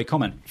throwaway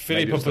comment.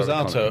 Filippo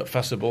Pozzato at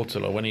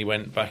Fassa when he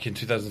went back in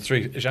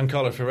 2003,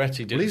 Giancarlo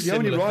Ferretti did a similar thing. He's the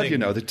only rider, you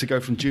know, to go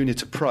from junior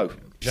to pro.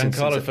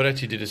 Giancarlo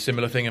Ferretti did a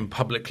similar thing and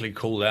publicly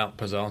called out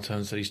Pozzato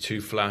and said he's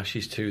too flash,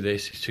 he's too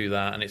this, he's too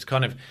that. And it's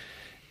kind of...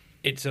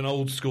 It's an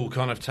old school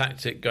kind of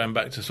tactic going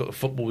back to sort of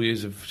football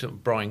years of, sort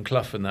of Brian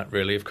Clough and that,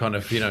 really, of kind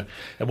of, you know,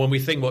 and when we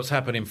think what's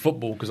happened in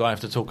football, because I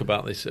have to talk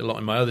about this a lot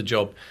in my other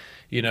job,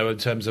 you know, in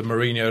terms of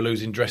Mourinho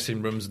losing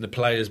dressing rooms and the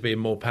players being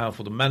more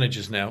powerful than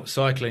managers now,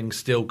 cycling's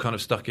still kind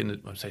of stuck in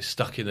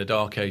the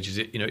dark ages.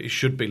 It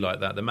should be like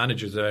that. The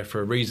managers are there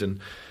for a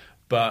reason.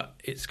 But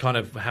it's kind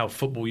of how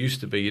football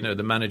used to be, you know,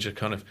 the manager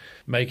kind of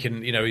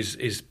making, you know,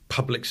 his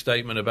public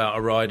statement about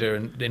a rider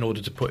and in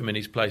order to put him in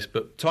his place.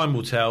 But time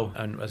will tell,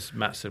 and as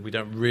Matt said, we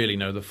don't really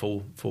know the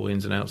full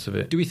ins and outs of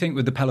it. Do we think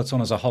with the peloton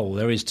as a whole,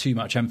 there is too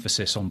much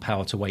emphasis on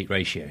power to weight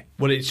ratio?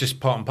 Well, it's just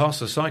part and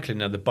parcel of cycling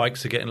now. The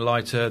bikes are getting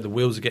lighter, the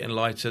wheels are getting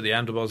lighter, the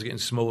handlebars are getting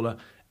smaller.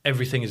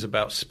 Everything is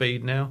about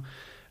speed now.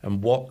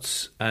 And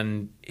watts,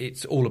 and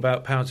it's all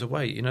about power to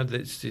weight. You know,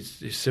 it's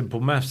simple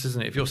maths,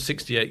 isn't it? If you're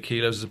 68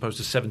 kilos as opposed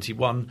to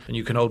 71 and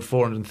you can hold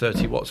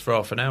 430 watts for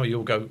half an hour,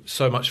 you'll go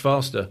so much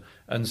faster.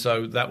 And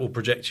so that will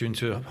project you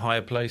into a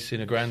higher place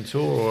in a Grand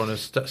Tour or on a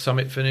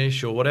summit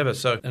finish or whatever.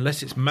 So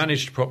unless it's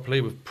managed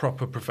properly with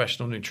proper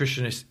professional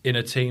nutritionists in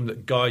a team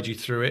that guide you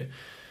through it,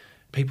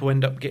 people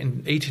end up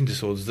getting eating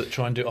disorders that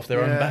try and do it off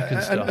their own back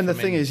and stuff. And the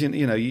thing is,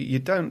 you know, you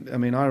don't. I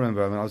mean, I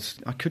remember.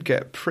 I could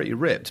get pretty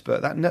ripped,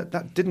 but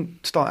that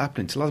didn't start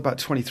happening until I was about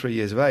 23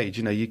 years of age.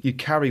 You know, you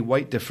carry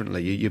weight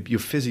differently. Your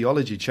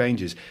physiology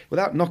changes.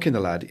 Without knocking the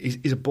lad,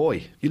 he's a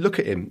boy. You look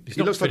at him;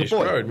 he looks like a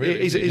boy. Road, really,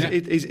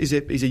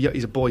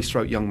 he's a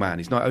boy-stroke young man.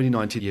 He's not only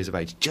 19 years of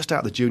age, just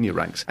out of the junior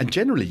ranks. And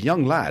generally,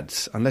 young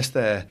lads, unless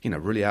they're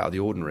really out of the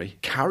ordinary,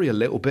 carry a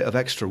little bit of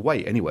extra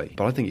weight anyway.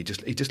 But I think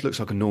he just looks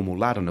like a normal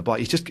lad on a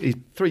bike.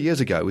 3 years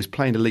ago, he was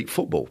playing elite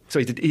football. So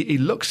he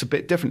looks a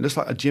bit different. He looks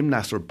like a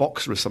gymnast or a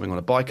boxer or something on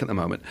a bike at the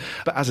moment.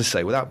 But as I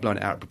say, without blowing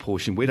it out of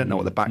proportion, we don't know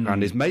what the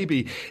background is.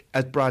 Maybe,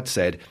 as Brad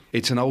said,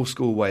 it's an old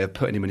school way of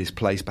putting him in his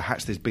place.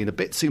 Perhaps there's been a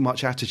bit too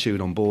much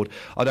attitude on board.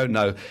 I don't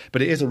know.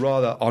 But it is a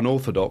rather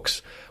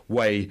unorthodox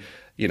way,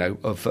 you know,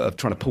 of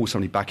trying to pull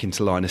somebody back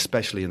into line,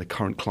 especially in the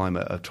current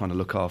climate of trying to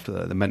look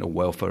after the mental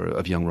welfare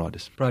of young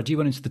riders. Brad, you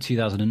went into the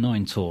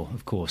 2009 Tour,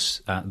 of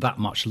course, that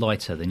much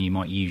lighter than you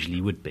might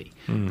usually would be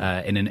in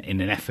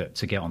an effort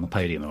to get on the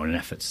podium or an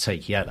effort to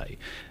take yellow.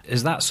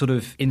 Is that sort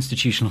of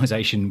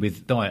institutionalisation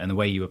with diet and the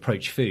way you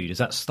approach food, has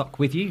that stuck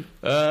with you?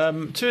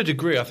 To a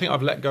degree. I think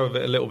I've let go of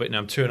it a little bit now.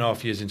 I'm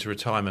 2.5 years into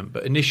retirement,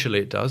 but initially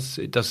it does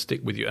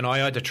stick with you. And I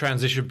had a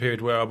transition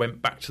period where I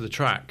went back to the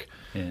track.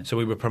 Yeah. So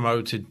we were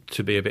promoted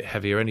to be a bit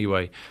heavier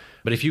anyway.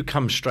 But if you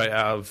come straight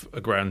out of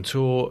a Grand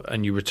Tour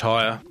and you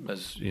retire,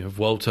 as you know,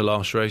 Vuelta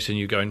last race, and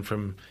you're going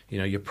from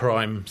your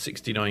prime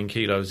 69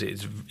 kilos,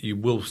 you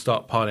will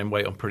start piling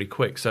weight on pretty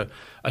quick. So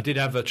I did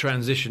have a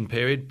transition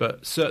period,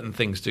 but certain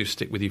things do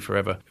stick with you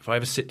forever. If I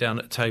ever sit down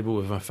at a table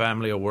with my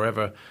family or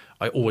wherever,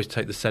 I always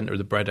take the centre of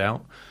the bread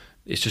out.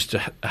 It's just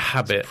a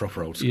habit. It's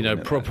proper old school.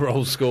 Proper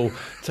old school.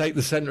 Take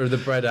the centre of the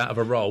bread out of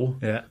a roll.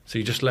 Yeah. So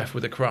you're just left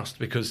with a crust,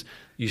 because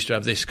you used to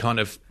have this kind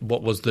of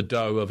what was the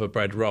dough of a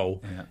bread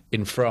roll. Yeah.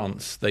 In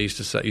France, they used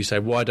to say, you say,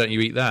 why don't you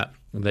eat that?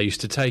 And they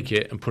used to take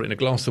it and put it in a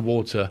glass of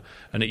water,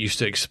 and it used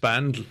to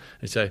expand.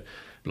 They say,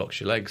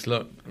 blocks your legs.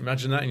 Look,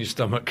 imagine that in your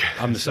stomach.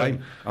 I'm the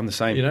same.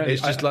 You know,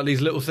 it's just like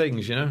these little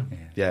things, you know.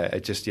 Yeah,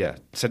 it just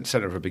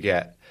centre of a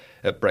baguette.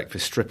 At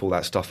breakfast, strip all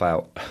that stuff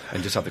out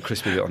and just have the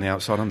crispy bit on the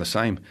outside. I'm the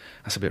same.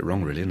 That's a bit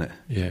wrong, really, isn't it?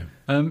 Yeah.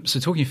 So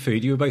talking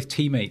food, you were both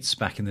teammates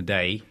back in the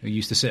day who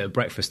used to sit at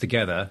breakfast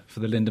together for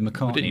the Linda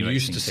McCartney. We didn't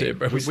used to sit at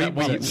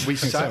breakfast. We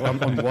sat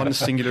on one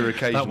singular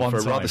occasion for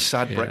a rather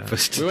sad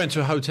breakfast. We went to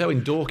a hotel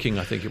in Dorking,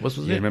 I think it was,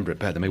 wasn't it? You remember it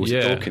better than me. Was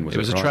it Dorking? It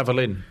was a Travel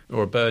Inn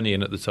or a Burnie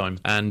Inn at the time.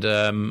 And,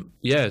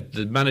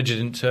 the manager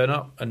didn't turn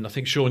up. And I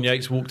think Sean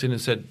Yates walked in and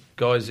said,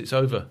 guys, it's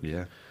over.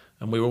 Yeah.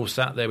 And we were all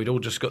sat there. We'd all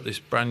just got this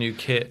brand new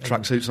kit.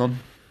 Tracksuits on.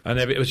 And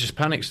it was just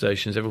panic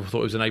stations. Everyone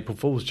thought it was an April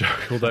Fool's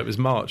joke, although it was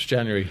March,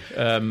 January.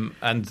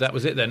 And that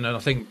was it then. And I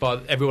think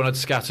everyone had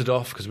scattered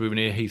off because we were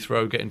near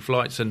Heathrow getting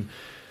flights. And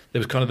there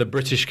was kind of the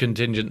British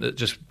contingent that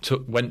just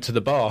went to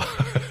the bar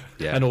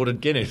and ordered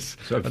Guinness.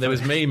 And there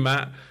was me,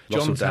 Matt,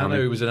 John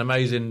Tanner, who was an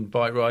amazing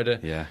bike rider.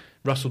 Yeah.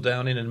 Russell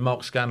Downing and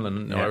Mark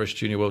Scanlon, the Irish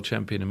junior world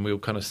champion, and we all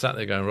kind of sat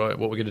there going, right,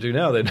 what are we going to do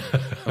now then?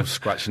 I'm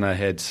scratching our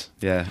heads.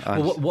 Yeah.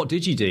 Well, what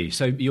did you do?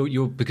 So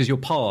because your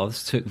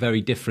paths took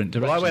very different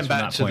directions. Well, I went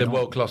back to the on.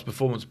 World Class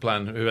Performance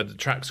Plan, who had the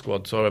track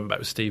squad, so I went back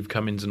with Steve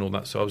Cummins and all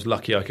that, so I was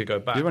lucky I could go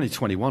back. You were only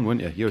 21,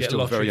 weren't you? You were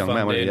still a very young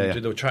man, weren't you? Do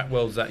the track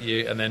worlds that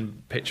year, and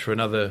then pitch for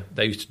another.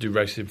 They used to do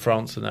races in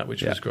France and that,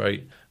 which was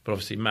great. But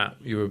obviously, Matt,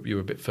 you were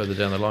a bit further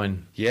down the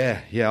line.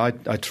 Yeah.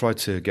 I tried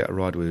to get a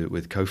ride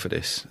with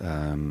Cofidis.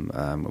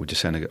 We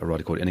just sent a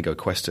rider called Inigo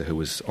Cuesta, who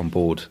was on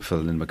board for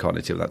the Linda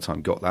McCartney team at that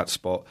time, got that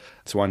spot.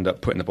 So I ended up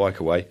putting the bike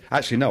away.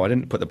 Actually, no, I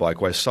didn't put the bike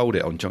away. I sold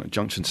it on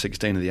Junction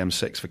 16 of the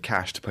M6 for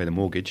cash to pay the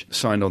mortgage.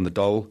 Signed on the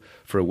dole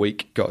for a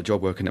week, got a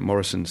job working at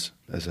Morrison's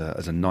as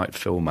a night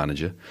fill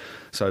manager.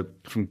 So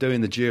from doing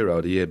the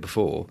Giro the year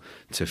before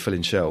to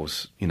filling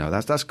shelves, it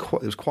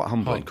was quite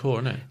humbling. Hardcore,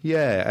 isn't it?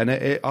 Yeah,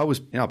 and I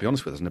was, I'll be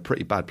honest with you, I was in a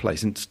pretty bad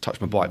place. Didn't touch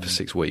my bike for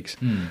 6 weeks.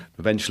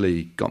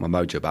 Eventually got my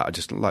mojo back. I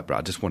just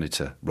wanted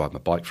to ride my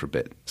bike for a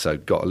bit. So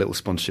got a little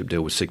sponsorship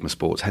deal with Sigma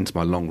Sports, hence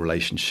my long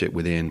relationship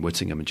with Ian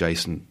Whittingham and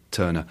Jason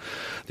Turner,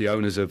 the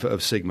owners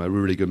of Sigma,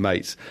 really good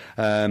mates.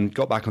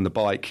 Got back on the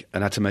bike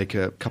and had to make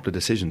a couple of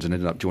decisions and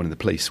ended up joining the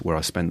police, where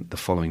I spent the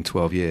following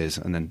 12 years,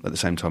 and then at the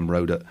same time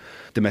rode at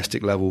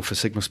domestic level for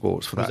Sigma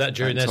Sports for was that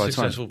during their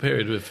successful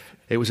period with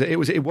it was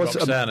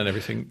Roxanne and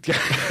everything?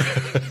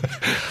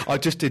 I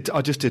just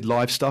did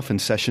live stuff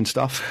and session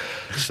stuff,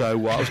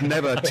 so I was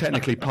never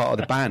technically part of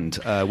the band,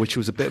 which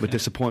was a bit of a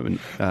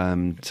disappointment.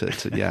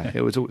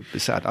 It was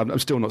sad. I'm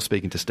still not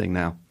speaking to Sting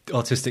now.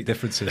 Artistic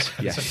differences.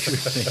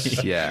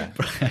 Yes. Yeah.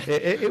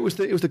 It was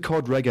the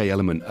cod reggae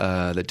element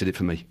that did it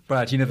for me.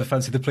 Brad, you never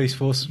fancied the police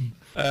force?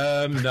 No.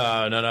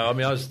 I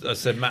mean, I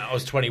said, Matt, I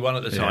was 21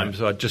 at the time,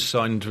 so I just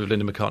signed with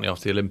Linda McCartney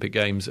after the Olympic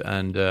Games,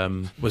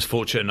 and was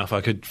fortunate enough I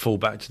could fall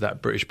back to that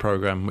British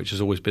programme, which has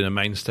always been a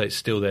mainstay. It's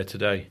still there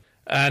today.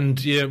 And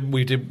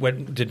we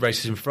did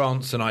races in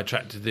France, and I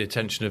attracted the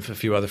attention of a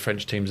few other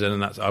French teams then,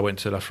 and I went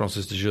to La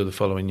Française des Jeux the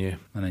following year.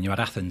 And then you had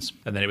Athens.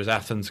 And then it was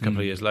Athens a couple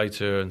of years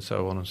later, and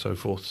so on and so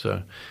forth.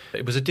 So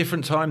it was a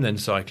different time then,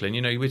 cycling.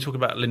 We're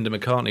talking about Linda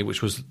McCartney,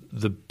 which was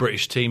the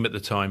British team at the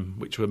time,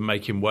 which were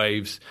making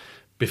waves.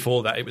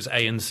 Before that, it was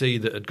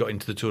ANC that had got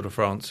into the Tour de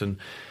France, and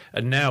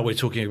now we're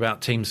talking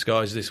about Team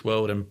Sky's of this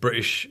world and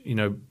British,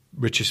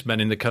 richest men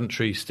in the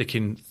country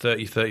sticking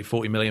 30,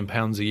 40 million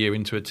pounds a year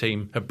into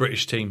a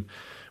British team.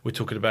 We're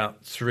talking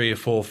about 3 or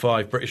 4 or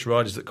 5 British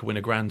riders that could win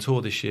a Grand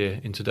Tour this year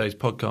in today's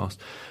podcast.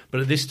 But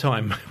at this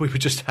time, we were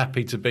just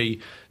happy to be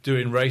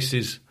doing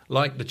races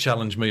like the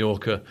Challenge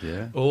Mallorca,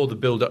 or the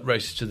build-up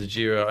races to the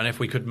Giro. And if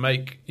we could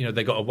make,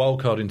 they got a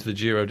wild card into the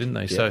Giro, didn't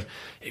they? Yeah. So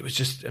it was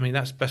just,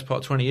 that's the best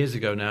part 20 years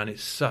ago now, and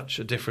it's such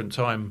a different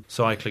time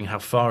cycling, how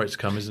far it's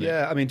come, isn't it?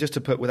 Yeah, I mean, just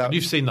to put without...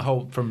 You've seen the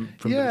whole from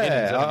the beginning.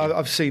 Yeah,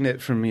 I've seen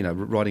it from,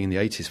 riding in the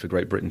 80s for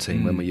Great Britain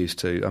team when we used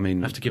to,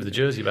 have to give the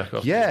jersey back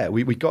off. Yeah,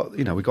 we got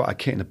our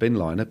kit in a bin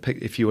liner.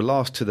 If you were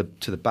last to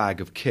the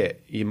bag of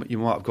kit, you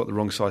might have got the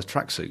wrong size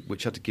tracksuit,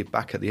 which had to give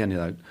back at the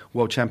end.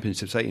 World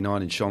Championships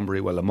 89 in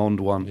Chambéry, where Le Monde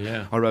won.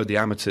 Yeah. I rode the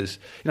amateurs.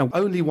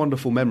 Only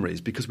wonderful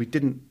memories because we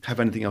didn't have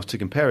anything else to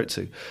compare it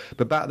to.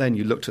 But back then,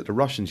 you looked at the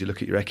Russians, you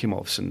look at your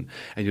Ekimovs, and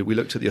we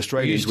looked at the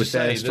Australians with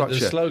their structure.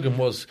 The slogan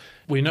was,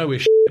 "We know we're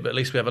shit, but at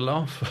least we have a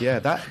laugh." Yeah,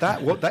 back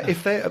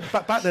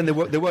then there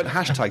weren't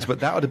hashtags, but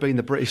that would have been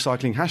the British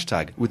cycling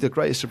hashtag, with the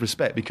greatest of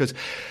respect, because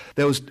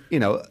there was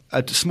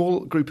a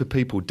small group of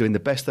people doing the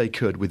best they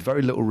could with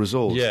very little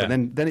resource,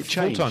 and then it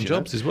changed. Full-time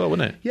jobs as well,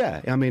 wasn't it? Yeah,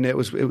 I mean it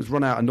was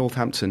run out of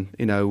Northampton,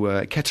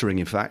 Kettering,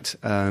 in fact,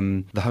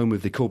 the home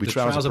of the Corby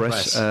Trouser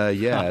Press.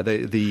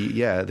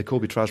 The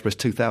Corby Trouser Press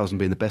 2000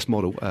 being the best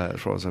model as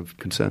far as I'm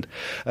concerned.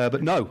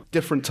 But no,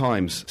 different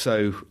times.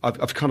 So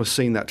I've kind of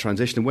seen that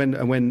transition.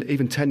 And when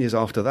even 10 years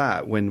after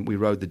that, when we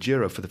rode the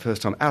Giro for the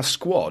first time, our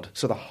squad,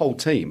 so the whole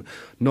team,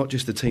 not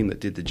just the team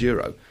that did the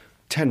Giro,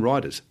 10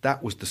 riders,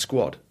 that was the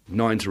squad.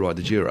 9 to ride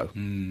the Giro.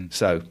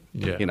 So,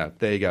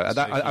 there you go.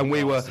 And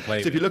we were. So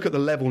if you look at the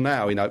level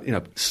now,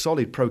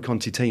 solid Pro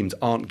Conti teams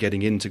aren't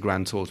getting into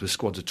Grand Tours with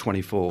squads of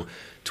 24,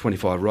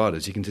 25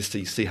 riders. You can just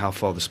see how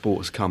far the sport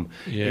has come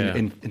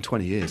in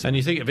 20 years. And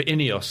you think of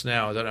Ineos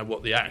now, I don't know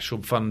what the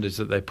actual fund is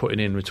that they're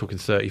putting in. We're talking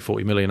 30,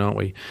 40 million, aren't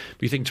we?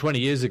 But you think 20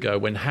 years ago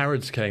when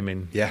Harrods came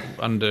in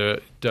under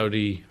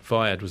Dodi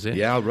Fayed, was it?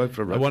 Yeah, I rode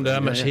for I wonder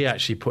how much he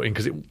actually put in,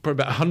 because it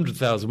probably about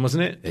 100,000,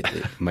 wasn't it?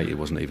 Mate, it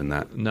wasn't even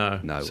that.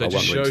 No. So it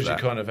just shows you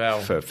kind of how...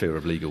 For fear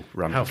of legal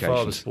ramifications. How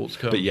far the sport's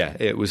come. But yeah,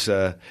 it was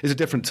a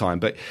different time.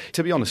 But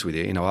to be honest with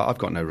you, I've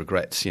got no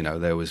regrets.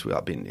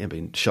 I've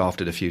been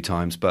shafted a few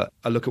times, but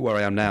I look at where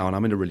I am now and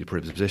I'm in a really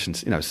privileged position,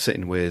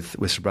 sitting with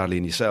Sir Bradley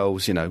and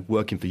yourselves,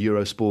 working for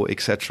Eurosport,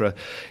 etc.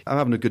 I'm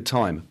having a good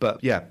time.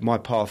 But yeah, my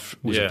path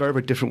was a very,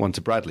 very different one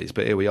to Bradley's,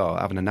 but here we are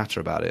having a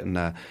natter about it.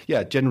 And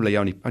generally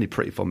only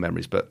pretty fond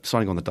memories, but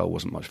signing on the dole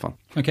wasn't much fun.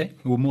 Okay,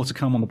 well, more to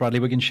come on the Bradley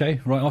Wiggins Show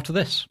right after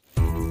this.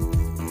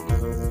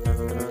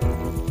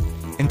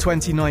 In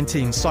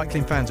 2019,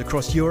 cycling fans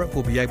across Europe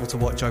will be able to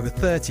watch over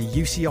 30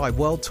 UCI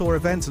World Tour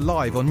events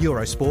live on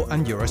Eurosport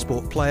and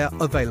Eurosport Player,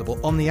 available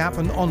on the app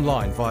and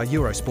online via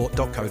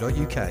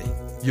eurosport.co.uk.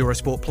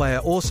 Eurosport Player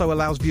also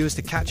allows viewers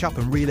to catch up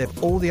and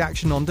relive all the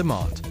action on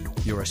demand.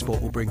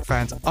 Eurosport will bring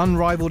fans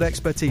unrivaled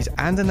expertise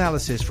and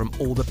analysis from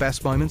all the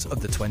best moments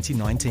of the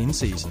 2019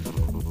 season.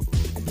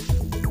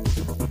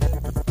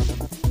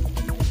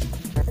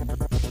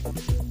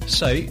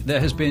 So there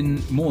has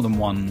been more than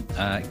one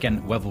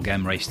Ghent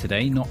Wevelgem race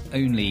today. Not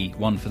only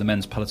one for the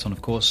men's peloton,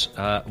 of course,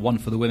 one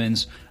for the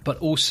women's, But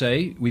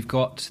also, we've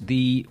got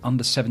the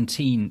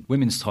under-17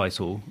 women's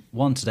title,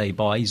 won today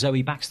by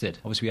Zoe Baxted.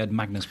 Obviously, we had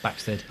Magnus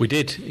Baxted. We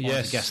did,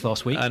 yes. Guest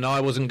last week. And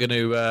I wasn't going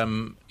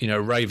to,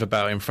 rave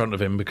about in front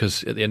of him,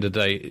 because at the end of the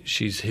day,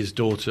 she's his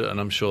daughter, and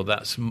I'm sure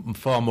that's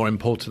far more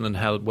important than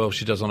how well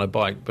she does on her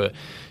bike. But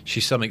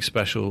she's something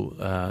special,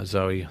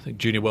 Zoe. I think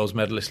junior world's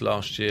medalist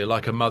last year,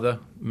 like her mother,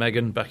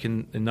 Megan, back in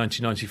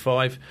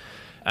 1995.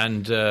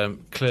 And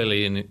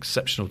clearly an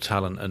exceptional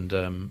talent,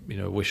 and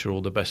wish her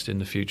all the best in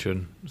the future.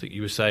 And I think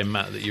you were saying,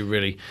 Matt, that you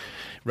really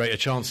rate her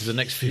chances the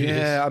next few years.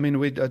 Yeah, I mean,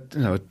 we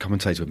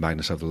commentated with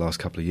Magnus over the last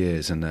couple of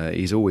years, and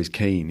he's always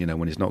keen.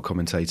 When he's not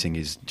commentating,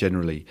 he's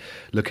generally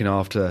looking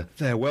after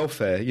their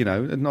welfare.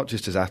 Not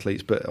just as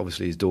athletes, but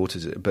obviously his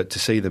daughters. But to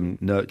see them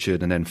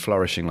nurtured and then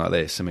flourishing like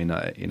this, I mean,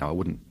 I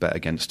wouldn't bet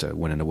against her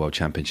winning the World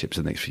Championships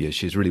in the next few years.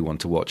 She's really one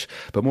to watch.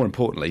 But more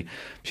importantly,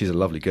 she's a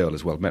lovely girl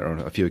as well. Met her on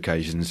a few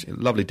occasions.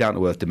 Lovely, down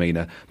to earth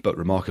demeanour, but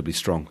remarkably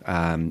strong.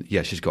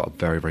 She's got a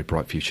very, very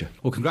bright future.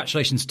 Well,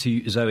 congratulations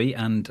to Zoe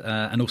and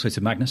also to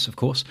Magnus, of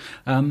course.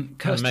 Kirsten,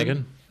 and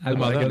Megan.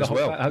 The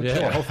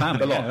whole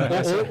family.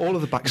 All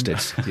of the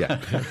Baxteds,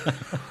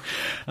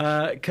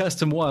 yeah.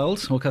 Kirsten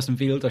Wild,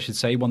 I should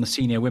say, won the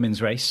senior women's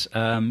race,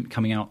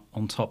 coming out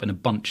on top in a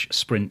bunch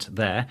sprint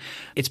there.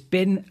 It's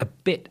been a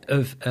bit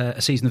of a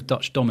season of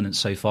Dutch dominance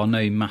so far.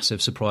 No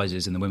massive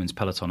surprises in the women's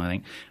peloton, I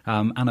think.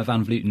 Anna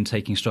van Vleuten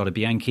taking Strade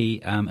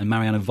Bianchi, and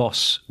Marianne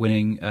Vos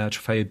winning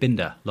Trofeo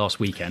Binder last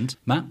weekend.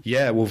 Matt?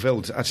 Yeah, well,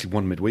 Veld actually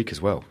won midweek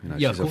as well.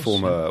 She's a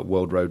former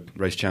world road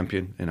race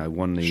champion.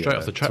 Won the straight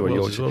off the track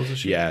world as well, isn't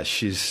she? Yeah,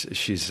 she's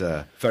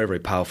very, very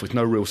powerful. It's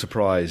no real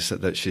surprise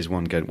that she's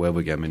won again.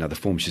 The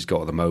form she's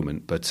got at the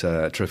moment. But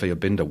Trofeo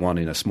Binder won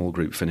in a small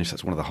group finish.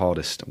 That's one of the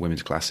hardest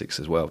women's classics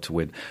as well to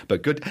win.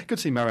 But good to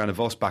see Marianne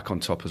Vos back on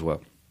top as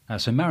well.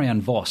 So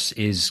Marianne Vos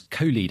is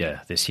co-leader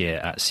this year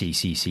at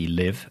CCC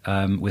Live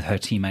with her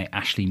teammate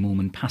Ashley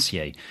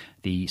Moolman-Passier,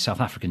 the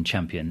South African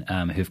champion,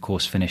 who of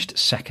course finished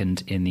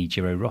second in the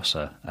Giro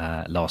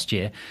Rosa last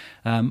year.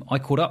 I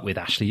caught up with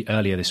Ashley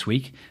earlier this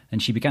week, and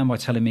she began by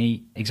telling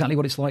me exactly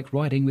what it's like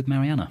riding with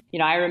Marianne.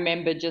 I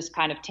remember just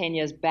kind of 10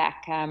 years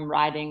back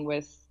riding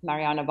with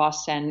Marianne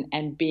Vos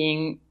and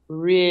being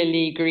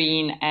really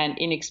green and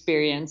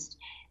inexperienced.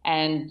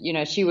 And,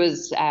 she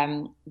was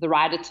the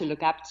rider to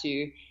look up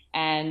to.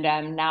 And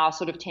now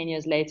sort of 10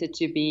 years later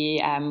to be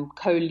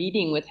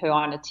co-leading with her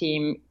on a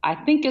team, I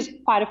think is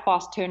quite a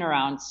fast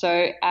turnaround.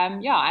 So,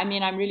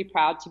 I'm really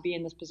proud to be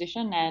in this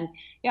position. And,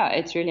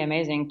 it's really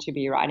amazing to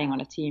be riding on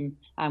a team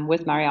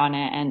with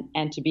Marianne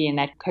and to be in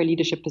that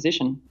co-leadership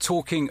position.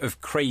 Talking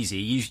of crazy,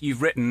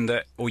 you've written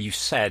that, or you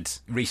said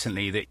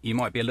recently that you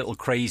might be a little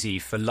crazy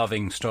for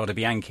loving Strade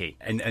Bianchi.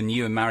 And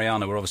you and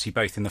Marianne were obviously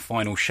both in the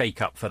final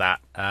shake-up for that,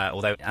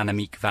 although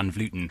Annemiek van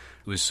Vleuten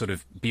was sort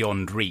of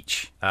beyond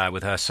reach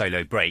with her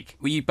solo break.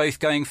 Were you both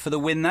going for the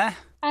win there?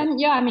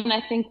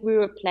 I think we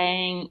were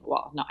playing,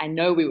 I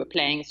know we were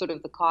playing sort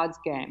of the cards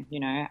game,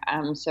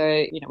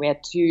 So, we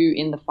had two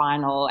in the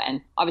final,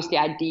 and obviously,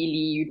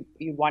 ideally,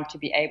 you want to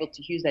be able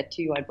to use that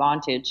to your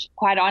advantage.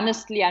 Quite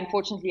honestly,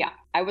 unfortunately,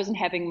 I wasn't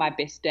having my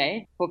best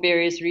day for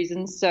various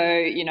reasons. So,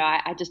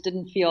 I just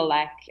didn't feel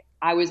like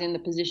I was in the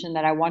position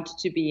that I wanted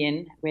to be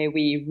in, where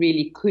we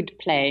really could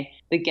play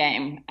the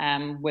game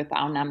with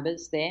our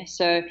numbers there.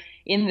 So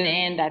in the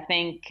end, I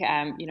think,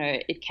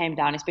 it came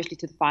down, especially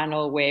to the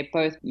final, where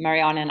both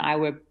Marianne and I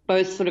were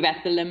both sort of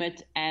at the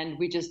limit, and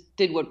we just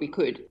did what we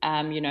could,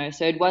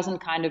 So it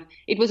wasn't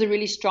it was a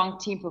really strong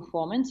team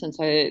performance, and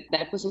so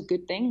that was a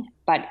good thing.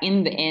 But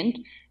in the end,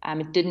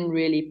 it didn't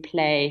really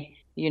play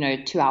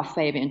to our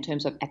favour in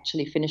terms of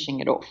actually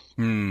finishing it off.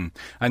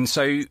 And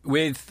so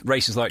with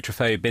races like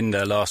Trofeo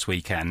Binder last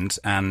weekend,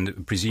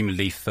 and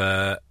presumably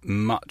for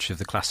much of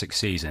the classic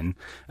season,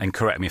 and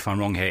correct me if I'm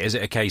wrong here, is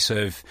it a case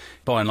of,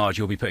 by and large,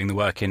 you'll be putting the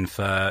work in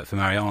for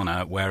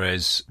Marianne,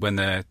 whereas when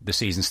the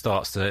season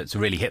starts to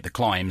really hit the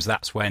climbs,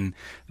 that's when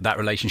that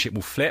relationship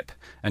will flip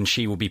and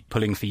she will be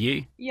pulling for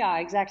you? Yeah,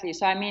 exactly.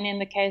 So, in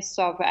the case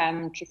of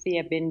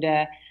Trofeo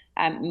Binder,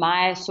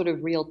 my sort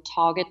of real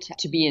target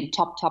to be in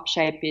top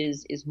shape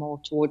is more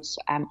towards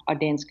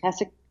Ardennes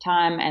Classic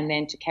time, and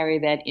then to carry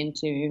that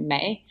into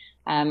May,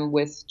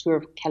 with Tour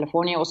of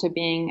California also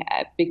being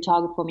a big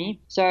target for me.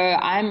 So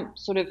I'm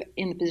sort of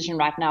in the position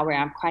right now where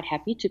I'm quite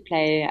happy to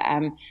play,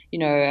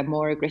 a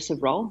more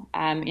aggressive role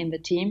in the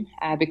team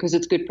because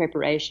it's good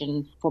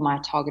preparation for my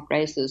target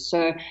races.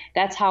 So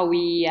that's how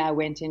we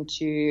went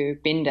into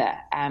Binder,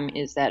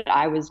 is that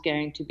I was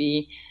going to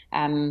be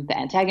the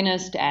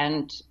antagonist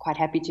and quite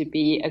happy to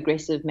be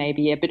aggressive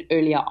maybe a bit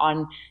earlier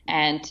on.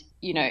 And,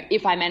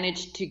 if I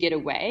managed to get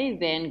away,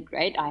 then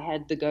great, I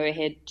had the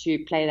go-ahead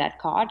to play that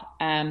card.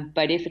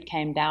 But if it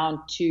came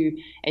down to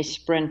a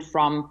sprint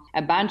from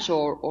a bunch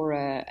or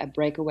a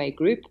breakaway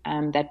group,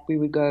 that we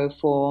would go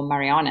for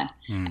Marianne.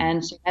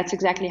 And so that's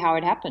exactly how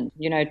it happened.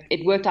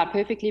 It worked out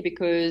perfectly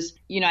because,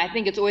 I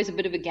think it's always a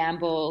bit of a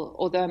gamble,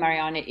 although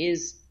Marianne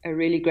is a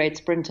really great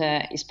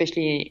sprinter,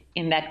 especially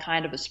in that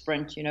kind of a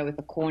sprint, with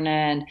a corner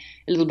and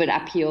a little bit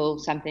uphill,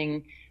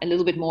 something a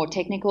little bit more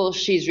technical.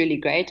 She's really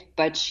great,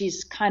 but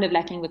she's kind of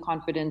lacking the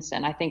confidence.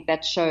 And I think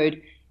that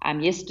showed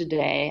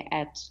yesterday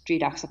at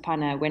Street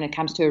Aksapana when it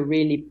comes to a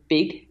really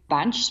big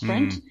bunch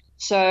sprint.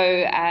 So,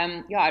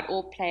 it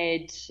all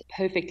played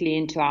perfectly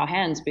into our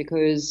hands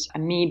because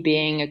me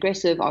being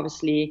aggressive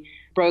obviously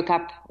broke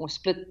up or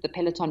split the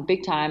peloton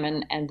big time,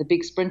 and the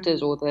big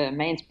sprinters or the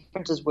main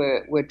sprinters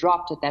were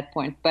dropped at that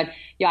point. But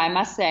I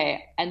must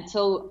say,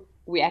 until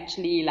we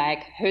actually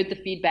heard the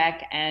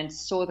feedback and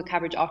saw the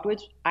coverage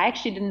afterwards, I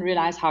actually didn't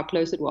realize how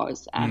close it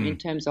was in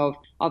terms of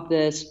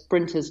the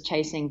sprinters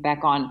chasing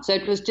back on. So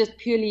it was just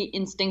purely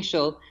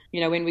instinctual.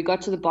 When we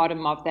got to the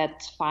bottom of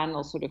that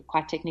final sort of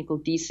quite technical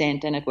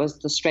descent, and it was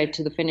the straight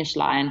to the finish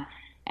line,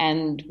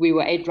 and we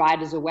were 8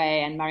 riders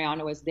away and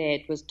Mariana was there,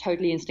 it was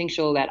totally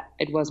instinctual that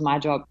it was my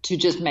job to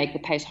just make the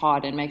pace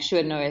hard and make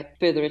sure no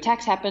further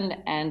attacks happened,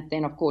 and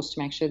then of course to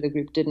make sure the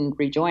group didn't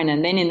rejoin.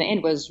 And then in the end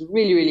it was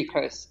really, really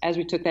close. As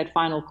we took that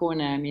final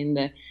corner, I mean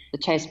the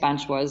chase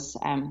bunch was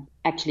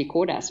actually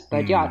caught us.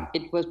 But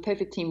it was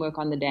perfect teamwork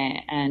on the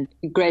day and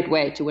a great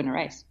way to win a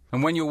race.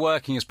 And when you're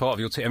working as part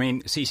of your team, I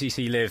mean,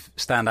 CCC Live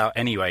stand out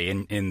anyway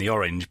in the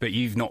orange, but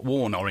you've not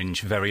worn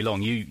orange for very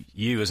long.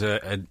 You as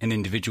an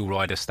individual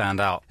rider stand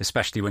out,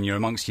 especially when you're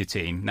amongst your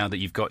team, now that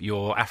you've got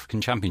your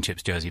African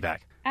Championships jersey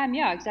back.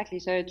 Yeah, exactly.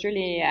 So it's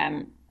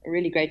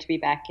really great to be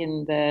back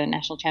in the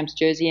National Champs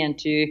jersey and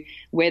to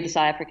wear the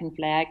South African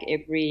flag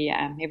every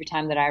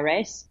time that I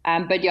race.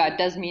 But it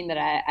does mean that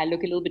I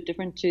look a little bit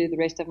different to the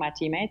rest of my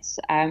teammates.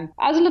 I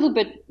was a little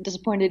bit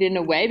disappointed in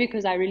a way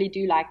because I really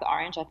do like the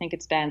orange. I think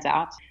it stands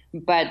out.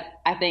 But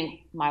I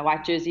think my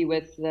white jersey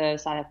with the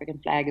South African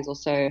flag is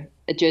also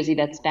a jersey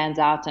that stands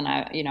out. And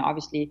I,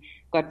 obviously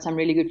got some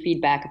really good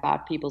feedback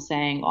about people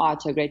saying, "Oh,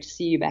 it's so great to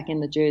see you back in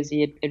the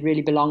jersey. It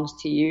really belongs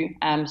to you."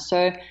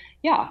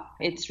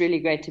 It's really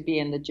great to be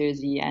in the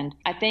jersey. And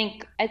I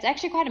think it's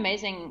actually quite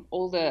amazing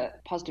all the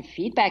positive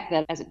feedback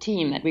that as a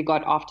team that we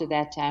got after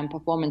that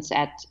performance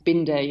at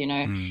Binder.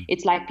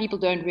 It's like people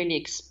don't really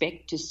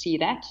expect to see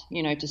that,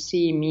 to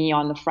see me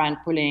on the front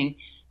pulling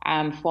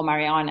for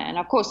Mariana. And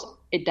of course,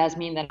 it does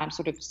mean that I'm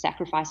sort of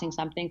sacrificing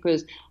something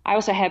because I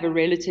also have a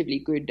relatively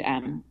good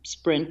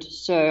sprint.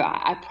 So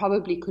I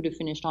probably could have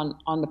finished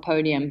on the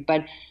podium,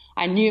 but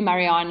I knew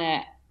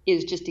Mariana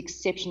is just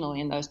exceptional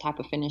in those type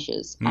of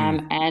finishes.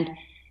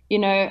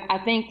 I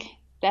think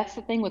that's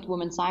the thing with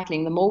women's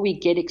cycling. The more we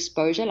get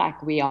exposure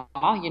like we are,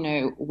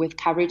 with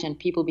coverage and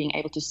people being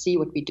able to see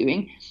what we're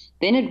doing,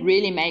 then it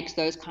really makes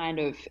those kind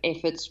of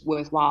efforts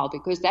worthwhile,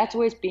 because that's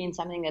always been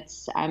something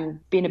that's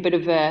been a bit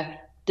of a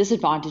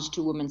disadvantage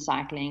to women's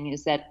cycling,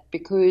 is that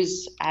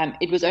because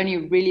it was only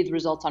really the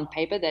results on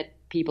paper that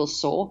people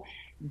saw,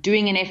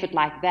 doing an effort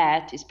like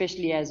that,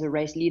 especially as a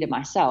race leader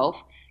myself,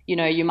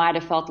 you might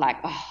have felt like,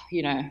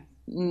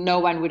 no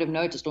one would have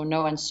noticed or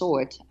no one saw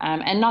it.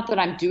 And not that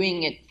I'm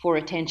doing it for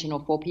attention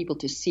or for people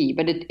to see,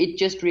 but it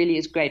just really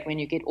is great when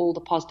you get all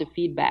the positive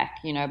feedback,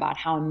 about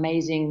how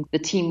amazing the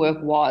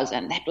teamwork was.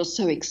 And that was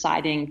so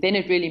exciting. Then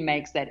it really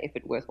makes that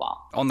effort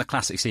worthwhile. On the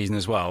classic season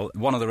as well,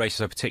 one of the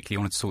races I particularly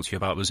wanted to talk to you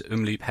about was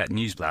Omloop Het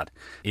Nieuwsblad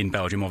in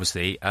Belgium,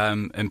 obviously,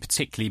 and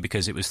particularly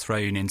because it was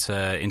thrown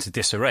into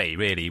disarray,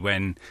 really,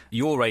 when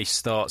your race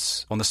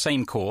starts on the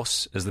same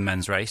course as the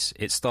men's race.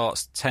 It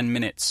starts 10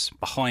 minutes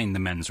behind the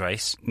men's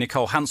race.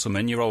 Nicole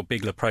Hanselman, your old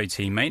Bigler Pro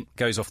teammate,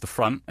 goes off the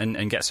front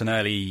and gets an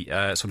early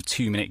sort of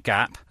 2-minute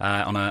gap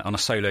on a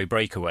solo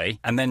breakaway.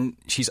 And then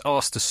she's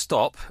asked to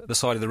stop at the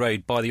side of the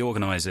road by the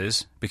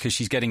organisers because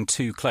she's getting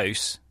too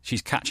close.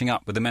 She's catching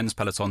up with the men's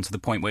peloton to the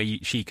point where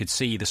she could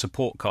see the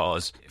support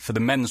cars for the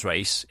men's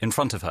race in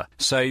front of her.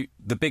 So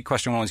the big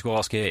question I wanted to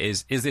ask here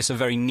is this a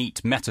very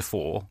neat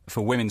metaphor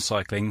for women's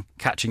cycling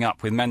catching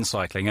up with men's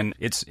cycling? And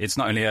it's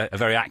not only a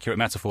very accurate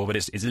metaphor, but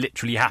it's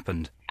literally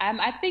happened.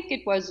 I think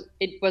it was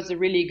a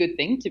really good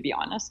thing, to be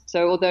honest.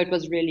 So although it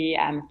was really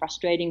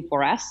frustrating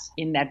for us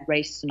in that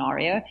race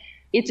scenario,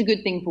 it's a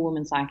good thing for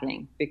women's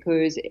cycling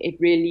because it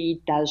really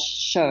does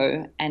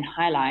show and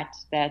highlight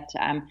that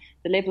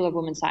the level of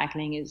women's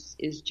cycling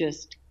is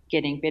just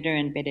getting better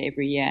and better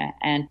every year,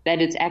 and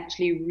that it's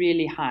actually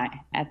really high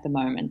at the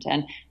moment.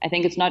 And I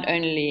think it's not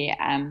only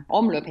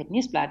Omloop Het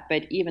Nieuwsblad,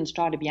 but even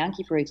Strade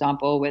Bianchi, for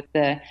example, with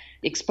the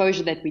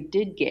exposure that we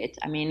did get.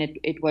 I mean,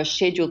 it was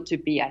scheduled to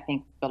be, I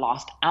think, the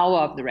last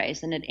hour of the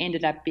race, and it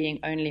ended up being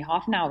only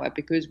half an hour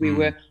because we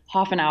were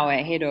half an hour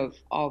ahead of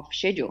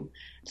schedule.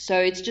 So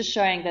it's just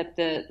showing that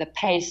the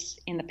pace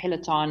in the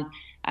peloton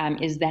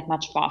is that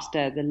much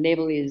faster. The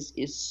level is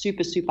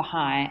super, super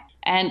high.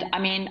 And I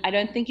mean, I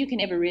don't think you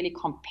can ever really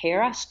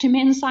compare us to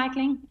men's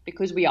cycling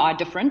because we are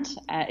different.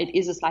 It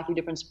is a slightly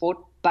different sport,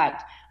 but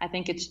I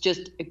think it's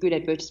just a good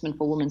advertisement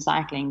for women's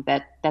cycling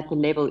that the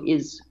level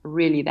is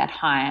really that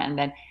high and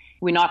that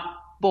we're not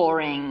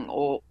boring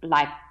or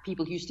like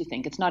people used to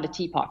think. It's not a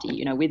tea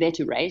party. We're there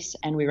to race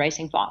and we're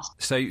racing fast.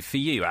 So for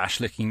you, Ash,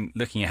 looking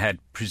ahead,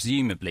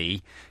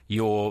 presumably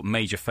your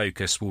major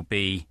focus will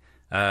be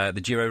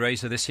the Giro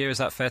Racer this year. Is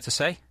that fair to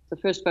say? The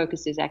first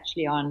focus is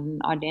actually on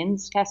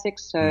Ardennes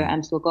Classics, so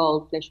Amstel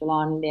Gold, Flèche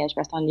Wallonne,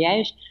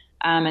 Liège-Bastogne-Liège.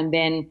 And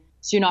then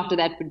soon after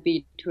that would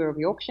be Tour of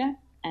Yorkshire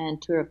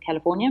and Tour of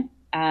California.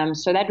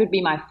 So that would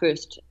be my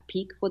first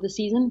peak for the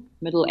season,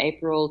 middle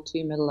April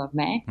to middle of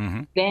May.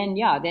 Then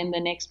the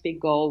next big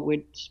goal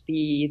would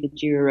be the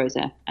Giro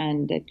Rosa.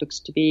 And it looks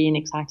to be an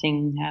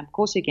exciting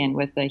course again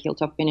with the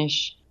heel-top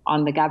finish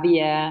on the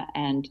Gavia,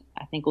 and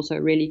I think also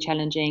a really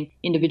challenging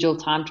individual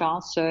time trial.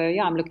 So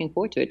I'm looking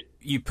forward to it.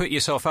 You put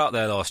yourself out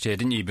there last year,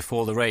 didn't you,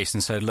 before the race,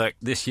 and said, look,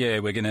 this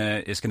year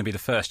it's going to be the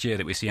first year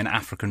that we see an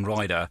African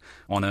rider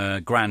on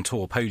a Grand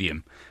Tour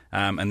podium.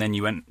 And then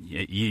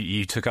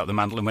you took up the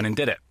mantle and went and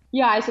did it.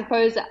 Yeah, I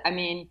suppose,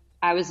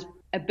 I was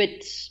a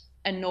bit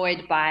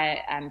annoyed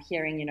by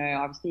hearing,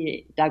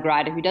 obviously Doug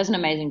Ryder, who does an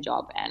amazing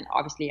job, and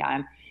obviously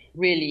I'm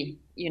really,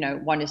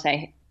 want to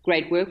say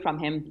great work from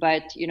him,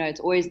 but it's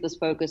always this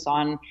focus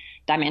on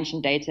Dimension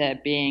Data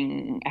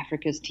being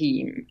Africa's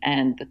team,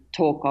 and the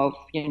talk of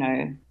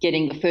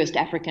getting the first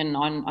African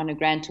on a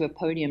Grand Tour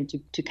podium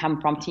to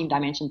come from Team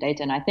Dimension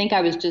Data. And I think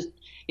I was just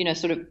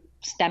sort of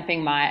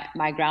stamping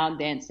my ground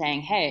there and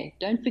saying, hey,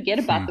 don't forget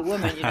about the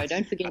woman,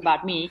 don't forget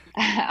about me.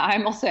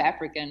 I'm also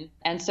African.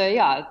 And so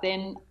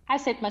then I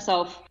set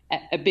myself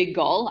a big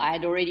goal. I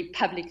had already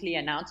publicly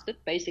announced it,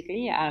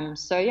 basically.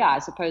 I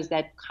suppose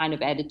that kind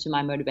of added to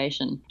my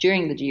motivation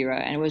during the Giro,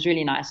 and it was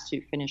really nice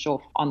to finish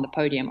off on the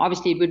podium.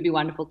 Obviously, it would be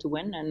wonderful to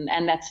win,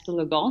 and that's still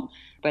a goal,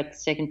 but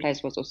second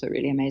place was also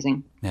really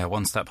amazing. Yeah,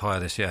 one step higher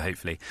this year,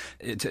 hopefully.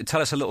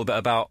 Tell us a little bit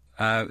about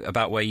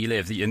where you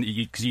live,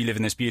 because you live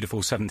in this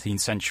beautiful 17th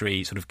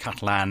century sort of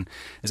Catalan.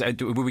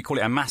 Would we call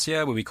it a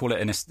masia? Would we call it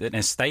an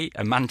estate,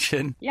 a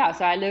mansion? Yeah,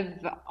 so I live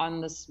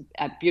on this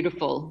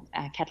beautiful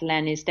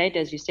Catalan estate,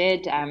 as you said.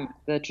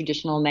 The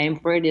traditional name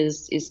for it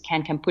is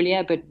Can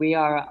Campulia, but we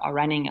are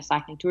running a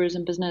cycling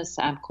tourism business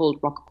called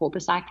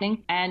Rocacorba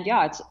Cycling. And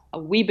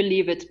we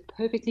believe it's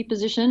perfectly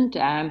positioned.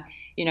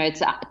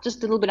 It's just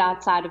a little bit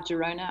outside of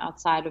Girona,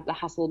 outside of the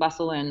hustle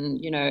bustle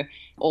and,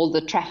 all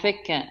the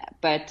traffic,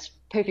 but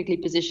perfectly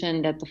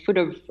positioned at the foot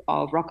of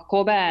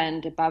Rocacorba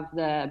and above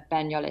the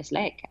Banyoles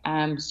Lake.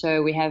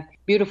 So we have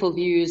beautiful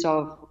views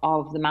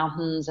of the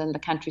mountains and the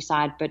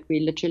countryside, but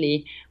we're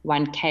literally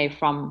 1K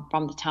from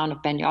the town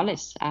of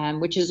Banyoles,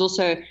 which is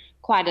also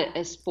quite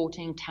a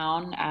sporting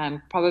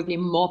town, probably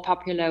more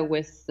popular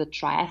with the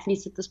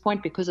triathletes at this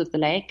point because of the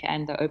lake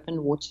and the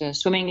open water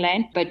swimming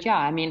lane. But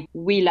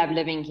we love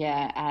living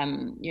here.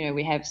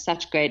 We have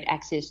such great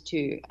access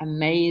to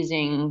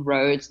amazing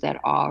roads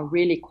that are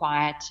really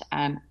quiet,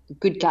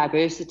 good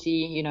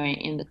diversity,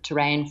 in the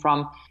terrain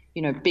from,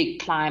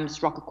 big climbs,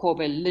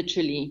 Rocacorba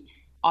literally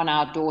on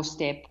our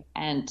doorstep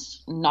and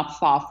not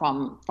far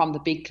from the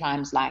big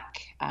climbs like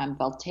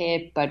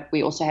Valterre, but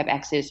we also have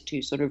access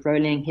to sort of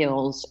rolling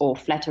hills or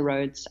flatter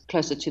roads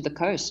closer to the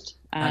coast.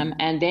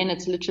 And then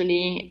it's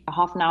literally a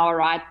half an hour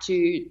ride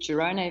to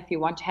Girona if you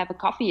want to have a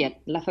coffee at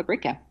La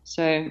Fabrica.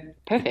 So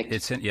perfect.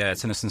 It's in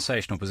a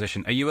sensational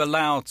position. Are you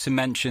allowed to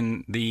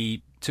mention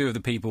the two of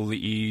the people that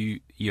you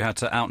had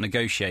to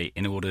out-negotiate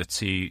in order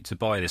to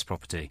buy this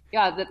property?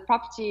 Yeah, the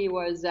property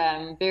was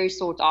very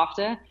sought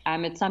after.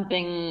 It's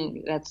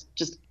something that's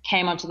just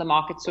came onto the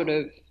market sort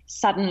of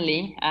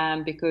suddenly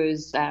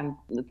because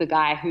the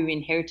guy who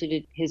inherited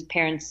it, his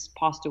parents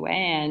passed away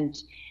and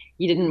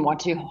he didn't want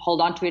to hold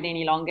on to it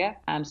any longer.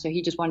 So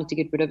he just wanted to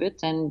get rid of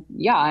it. And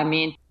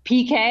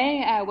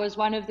PK was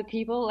one of the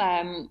people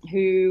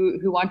who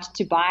wanted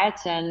to buy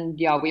it. And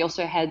we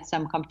also had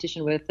some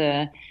competition with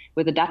a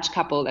Dutch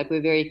couple that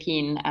were very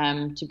keen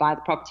to buy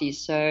the property.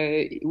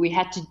 So we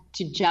had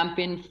to jump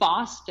in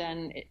fast,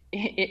 and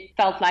it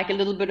felt like a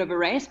little bit of a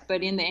race,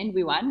 but in the end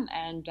we won.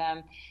 And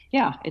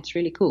it's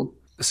really cool.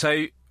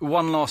 So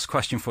one last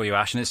question for you,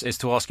 Ash, and it's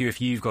to ask you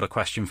if you've got a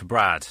question for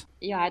Brad.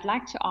 Yeah, I'd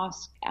like to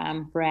ask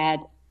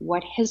Brad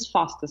what his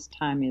fastest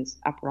time is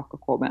up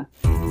Rocacorba.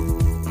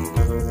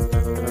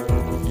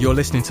 You're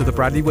listening to The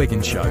Bradley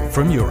Wiggins Show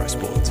from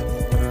Eurosport.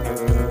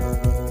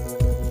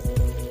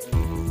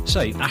 So,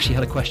 Ashley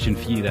had a question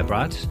for you there,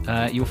 Brad.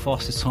 Your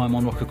fastest time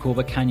on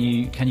Rocacorba, can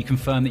you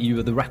confirm that you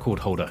were the record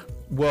holder?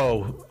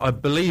 Well, I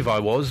believe I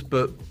was,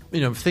 but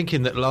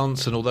thinking that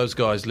Lance and all those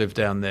guys lived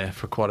down there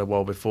for quite a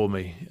while before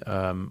me,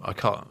 I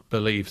can't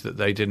believe that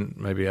they didn't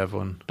maybe have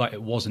one. But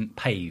it wasn't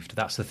paved.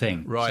 That's the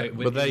thing. Right.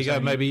 So there you go.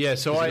 Maybe yeah.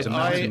 So I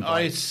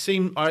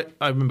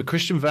remember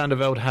Christian van der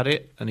Velde had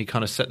it, and he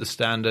kind of set the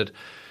standard.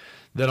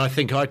 Then I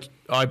think I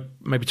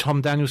maybe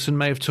Tom Danielson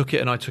may have took it,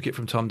 and I took it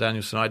from Tom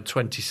Danielson. I had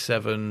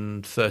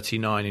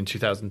 27:39 in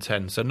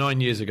 2010, so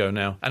 9 years ago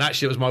now. And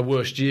actually, it was my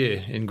worst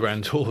year in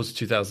Grand Tours,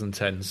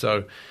 2010.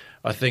 So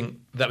I think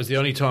that was the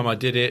only time I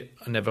did it.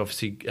 I never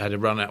obviously had a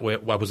run out where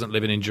I wasn't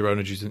living in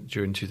Girona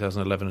during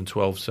 2011 and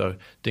 12, so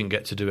didn't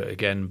get to do it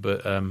again.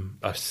 But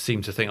I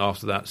seem to think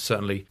after that,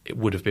 certainly it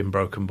would have been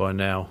broken by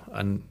now.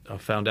 And I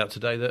found out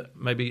today that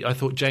maybe I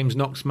thought James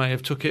Knox may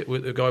have took it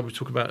with the guy we were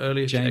talking about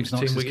earlier. James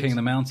Knox is king of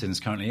the mountains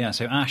currently, yeah.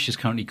 So Ash is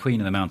currently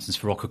queen of the mountains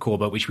for Roca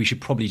Corba, which we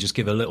should probably just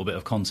give a little bit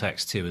of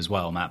context to as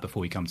well, Matt,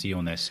 before we come to you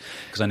on this,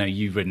 because I know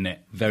you've ridden it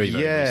very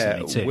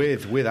recently too.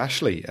 with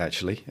Ashley,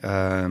 actually.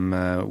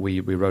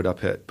 We rode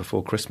up it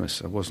before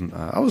Christmas. I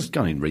was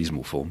going in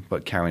reasonable form,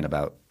 but carrying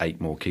about 8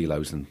 more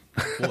kilos than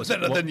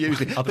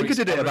usually. I think I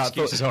did it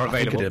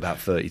about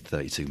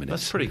 32 minutes.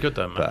 That's pretty good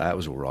though, man. But that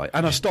was all right.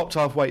 And I stopped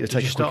halfway to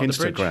take a quick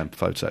Instagram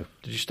photo.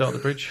 Did you start the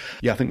bridge?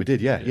 Yeah, I think we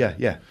did, yeah.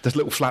 There's a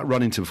little flat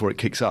run into before it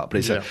kicks up,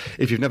 but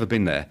if you've never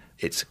been there,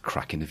 it's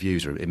cracking. The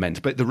views are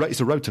immense. But it's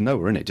a road to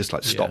nowhere, isn't it? Just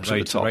like stops at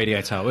the top.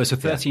 Radio Tower. It's a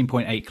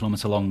 13.8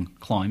 kilometre long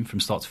climb from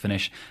start to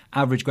finish.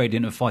 Average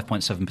gradient of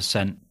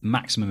 5.7%,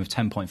 maximum of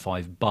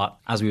 10.5. But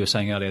as we were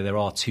saying earlier, there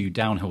are 2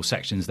 downhill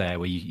sections there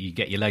where you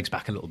get your legs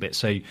back a little bit.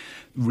 So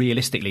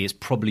realistically, it's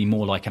probably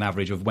more like an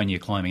average of when you're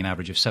climbing, an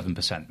average of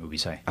 7%, would we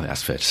say? I mean,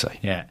 that's fair to say.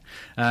 Yeah.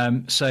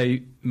 So,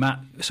 Matt,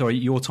 sorry,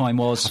 your time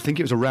was? I think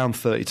it was around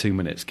 32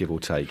 minutes, give or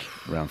take.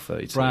 Around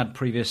 32. Brad,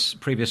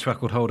 previous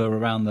record holder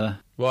around the...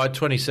 Well, I had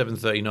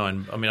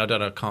 27.39. I mean, I don't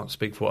know, I can't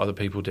speak for what other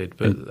people did.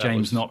 But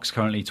James Knox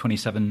currently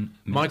 27 minutes.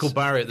 Michael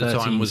Barry at the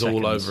time was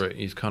seconds. all over it.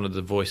 He's kind of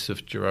the voice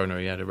of Girona.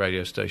 He had a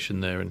radio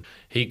station there and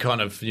he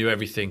kind of knew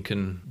everything,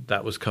 and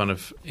that was kind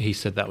of, he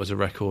said that was a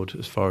record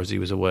as far as he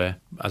was aware.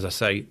 As I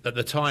say, at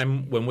the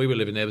time when we were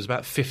living there, there was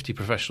about 50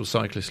 professional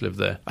cyclists lived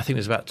there. I think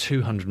there's about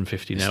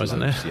 250 now, isn't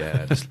there?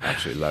 Yeah, there's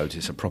absolutely loads.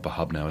 It's a proper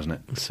hub now, isn't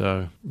it?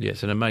 So, yeah,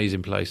 it's an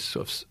amazing place.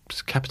 Sort of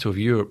it's capital of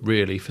Europe,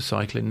 really, for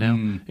cycling now,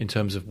 in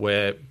terms of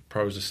where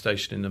pros are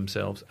stationing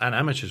themselves, and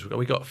amateurs.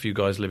 We got a few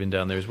guys living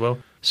down there as well.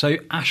 So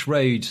Ash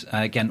rode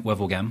Ghent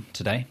Wevelgem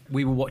today.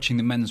 We were watching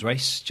the men's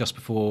race just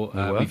before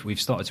we've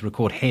started to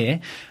record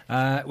here. We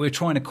were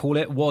trying to call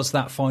it, was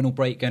that final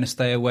break going to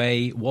stay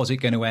away? Was it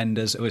going to end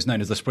as, it was known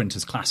as the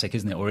Sprinters Classic,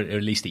 isn't it? Or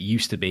at least it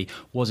used to be.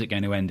 Was it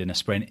going to end in a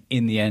sprint?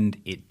 In the end,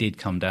 it did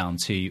come down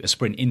to a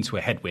sprint into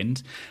a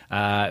headwind,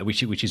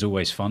 which is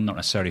always fun, not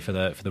necessarily for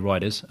the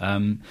riders.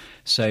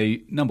 So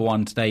number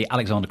 1 today,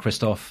 Alexander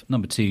Kristoff.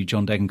 Number 2,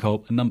 John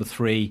Degenkolb. And number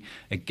 3,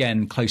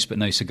 again, close but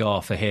no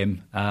cigar for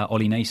him,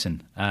 Ollie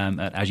Nason.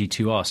 At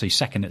AG2R, so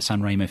second at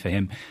San Remo for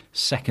him,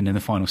 second in the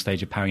final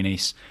stage of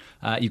Paris-Nice.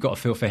 You've got a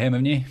feel for him,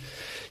 haven't you?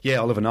 Yeah,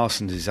 Oliver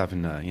Narsens is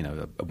having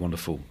a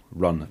wonderful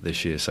run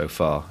this year so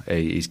far.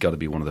 He's got to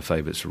be one of the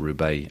favourites for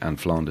Roubaix and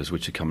Flanders,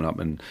 which are coming up.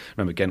 And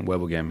remember, Ghent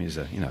Wevelgem is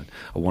a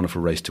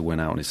wonderful race to win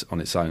out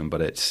on its own,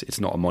 but it's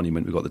not a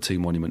monument. We've got the 2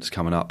 monuments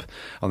coming up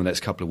on the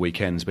next couple of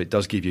weekends, but it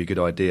does give you a good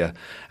idea.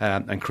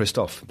 And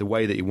Kristoff, the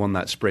way that he won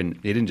that sprint,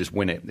 he didn't just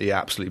win it; he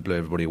absolutely blew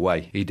everybody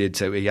away. He did.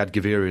 So he had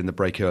Gaviria in the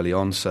break early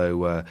on,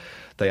 so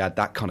they had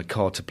that kind of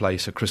card to play,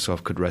 so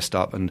Kristoff could rest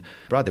up. And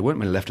Brad, there weren't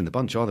many left in the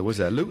bunch either, was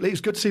there? Luke, it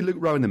was good to see Luke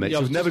Rowe in the mix. Yeah,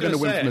 he was never going to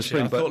win from the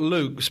sprint. I thought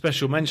Luke,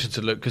 special mention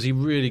to Luke, because he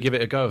really gave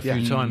it a go a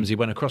few times. He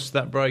went across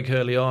that break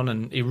early on,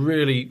 and he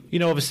really,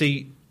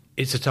 obviously,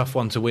 it's a tough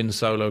one to win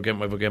solo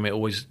against Wevelgem. It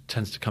always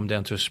tends to come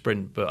down to a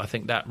sprint, but I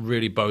think that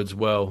really bodes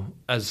well,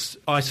 as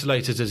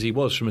isolated as he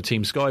was from a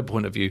Team Sky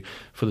point of view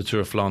for the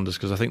Tour of Flanders,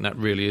 because I think that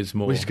really is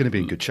more... Well, he's going to be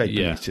in good shape.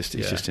 Yeah, he's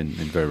just in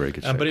very, very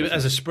good shape. But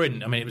as a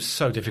sprint, I mean, it was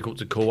so difficult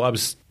to call. I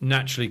was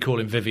naturally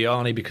calling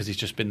Viviani because he's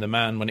just been the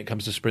man when it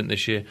comes to sprint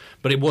this year,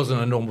 but it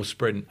wasn't a normal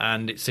sprint,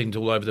 and it seemed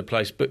all over the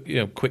place. But,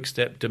 Quick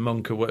Step, De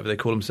Monk, or whatever they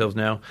call themselves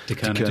now. De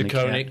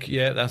Koning,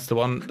 yeah, that's the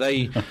one.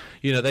 They,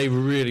 they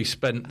really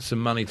spent some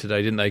money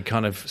today, didn't they?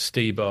 Kind of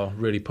Stibar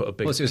really put a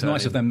big... Well, it was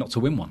nice of them not to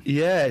win one.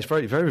 Yeah, it's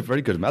very, very,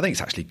 very good. I think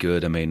it's actually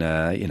good. I mean,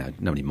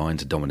 nobody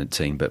minds a dominant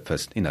team, but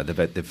first,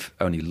 they've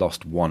only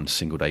lost 1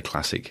 single-day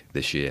classic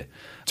this year,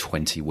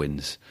 20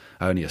 wins.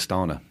 Only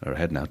Astana are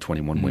ahead now,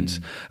 21 wins.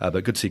 But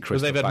good to see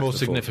Kristoff. They've had more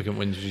significant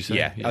wins, would you say?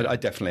 Yeah, I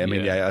definitely. I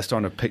mean,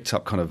 Astana picked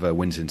up kind of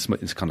wins in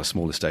kind of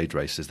smaller stage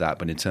races,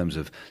 but in terms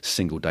of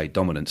single-day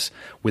dominance,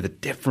 with a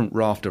different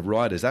raft of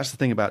riders. That's the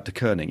thing about De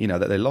Koning,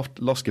 that they lost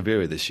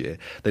Gaviria this year.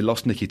 They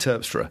lost Nicky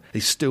Terpstra. They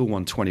still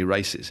won 20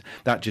 races.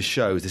 That just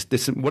shows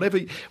this whatever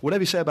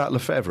you say about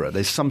Lefebvre,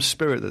 there's some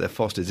spirit that they've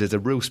fostered. There's a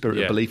real spirit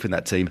of belief in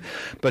that team.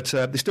 But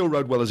they still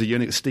rode well as a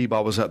unit.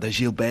 Stibar was up there.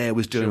 Gilbert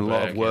was doing a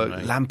lot of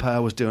work.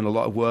 Lampard was doing a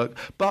lot of work.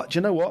 But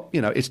you know what?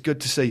 It's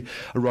good to see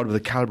a rider with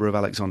the calibre of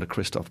Alexander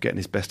Kristoff getting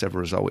his best ever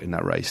result in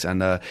that race.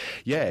 And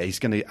he's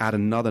going to add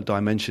another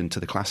dimension to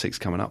the classics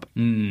coming up.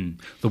 The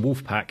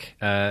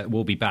Wolfpack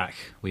will be back,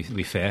 we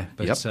fear.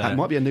 But, that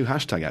might be a new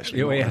hashtag,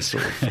 actually. Oh, yes.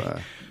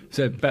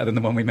 So better than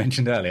the one we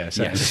mentioned earlier.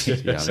 So. Yes,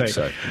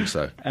 I think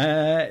so.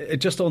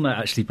 Just on that,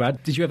 actually,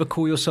 Brad, did you ever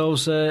call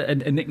yourselves a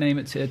nickname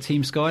at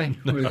Team Sky?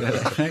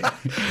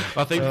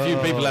 I think a few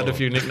people had a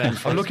few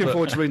nicknames. I'm looking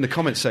forward to reading the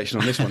comments section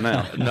on this one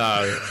now.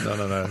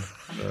 No.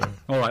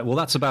 All right, well,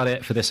 that's about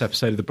it for this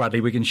episode of the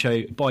Bradley Wiggins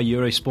Show by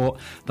Eurosport,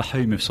 the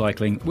home of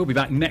cycling. We'll be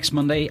back next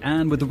Monday,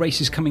 and with the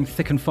races coming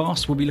thick and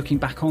fast, we'll be looking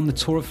back on the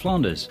Tour of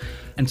Flanders.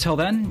 Until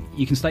then,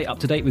 you can stay up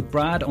to date with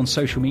Brad on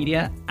social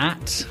media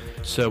at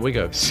Sir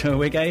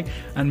Wiggo,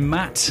 and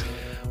Matt.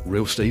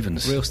 Real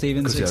Stevens. Matt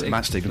Stevens.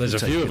 There's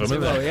a few of them,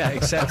 isn't there? Well, yeah,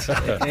 except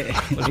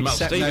Matt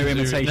Stevens, no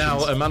imitations. now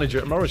a manager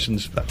at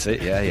Morrison's. That's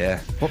it, yeah.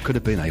 What could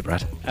have been,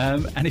 Brad?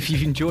 And if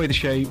you enjoy the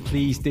show,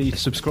 please do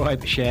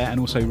subscribe, share, and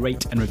also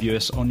rate and review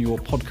us on your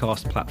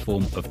podcast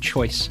platform of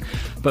choice.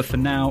 But for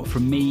now,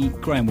 from me,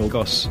 Graham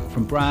Wilgoss,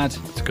 from Brad,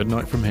 It's a good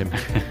night from him.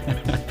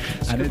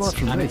 and night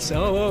from me. it's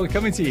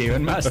coming to you,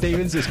 and Matt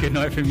Stevens, it's good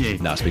night from you.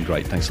 No, it's been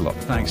great. Thanks a lot.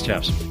 Thanks,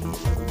 chaps.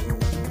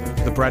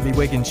 The Bradley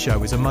Wiggins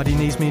Show is a Muddy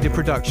Knees Media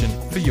production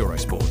for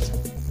Eurosport.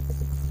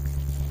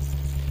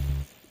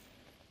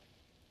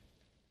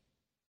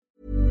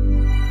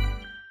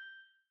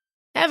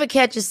 Ever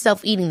catch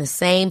yourself eating the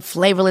same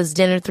flavorless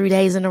dinner 3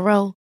 days in a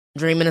row?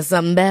 Dreaming of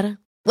something better?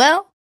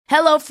 Well,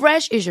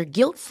 HelloFresh is your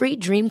guilt-free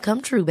dream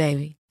come true,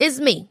 baby. It's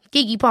me,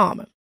 Keke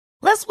Palmer.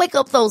 Let's wake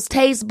up those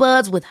taste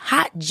buds with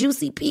hot,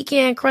 juicy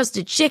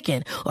pecan-crusted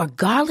chicken or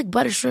garlic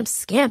butter shrimp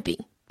scampi.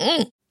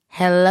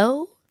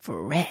 Hello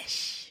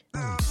Fresh.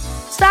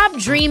 Stop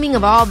dreaming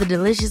of all the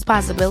delicious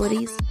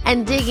possibilities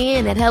and dig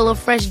in at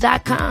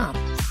HelloFresh.com.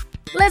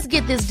 Let's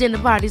get this dinner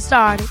party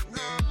started.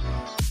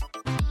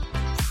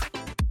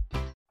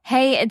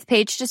 Hey, it's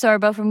Paige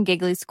DeSorbo from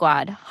Giggly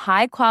Squad.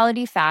 High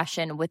quality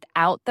fashion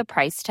without the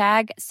price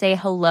tag. Say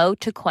hello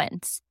to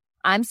Quince.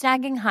 I'm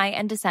snagging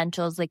high-end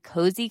essentials like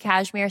cozy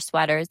cashmere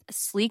sweaters,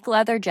 sleek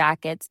leather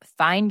jackets,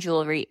 fine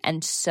jewelry,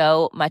 and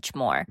so much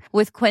more.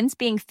 With Quince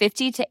being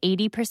 50 to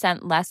 80%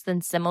 less than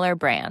similar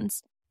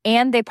brands.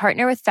 And they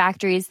partner with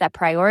factories that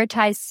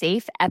prioritize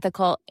safe,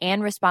 ethical,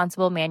 and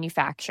responsible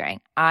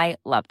manufacturing. I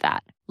love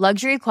that.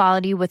 Luxury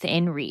quality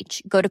within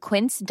reach. Go to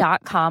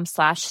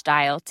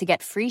quince.com/style to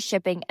get free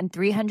shipping and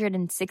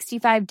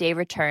 365-day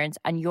returns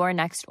on your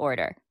next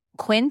order.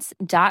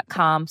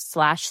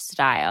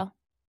 Quince.com/style.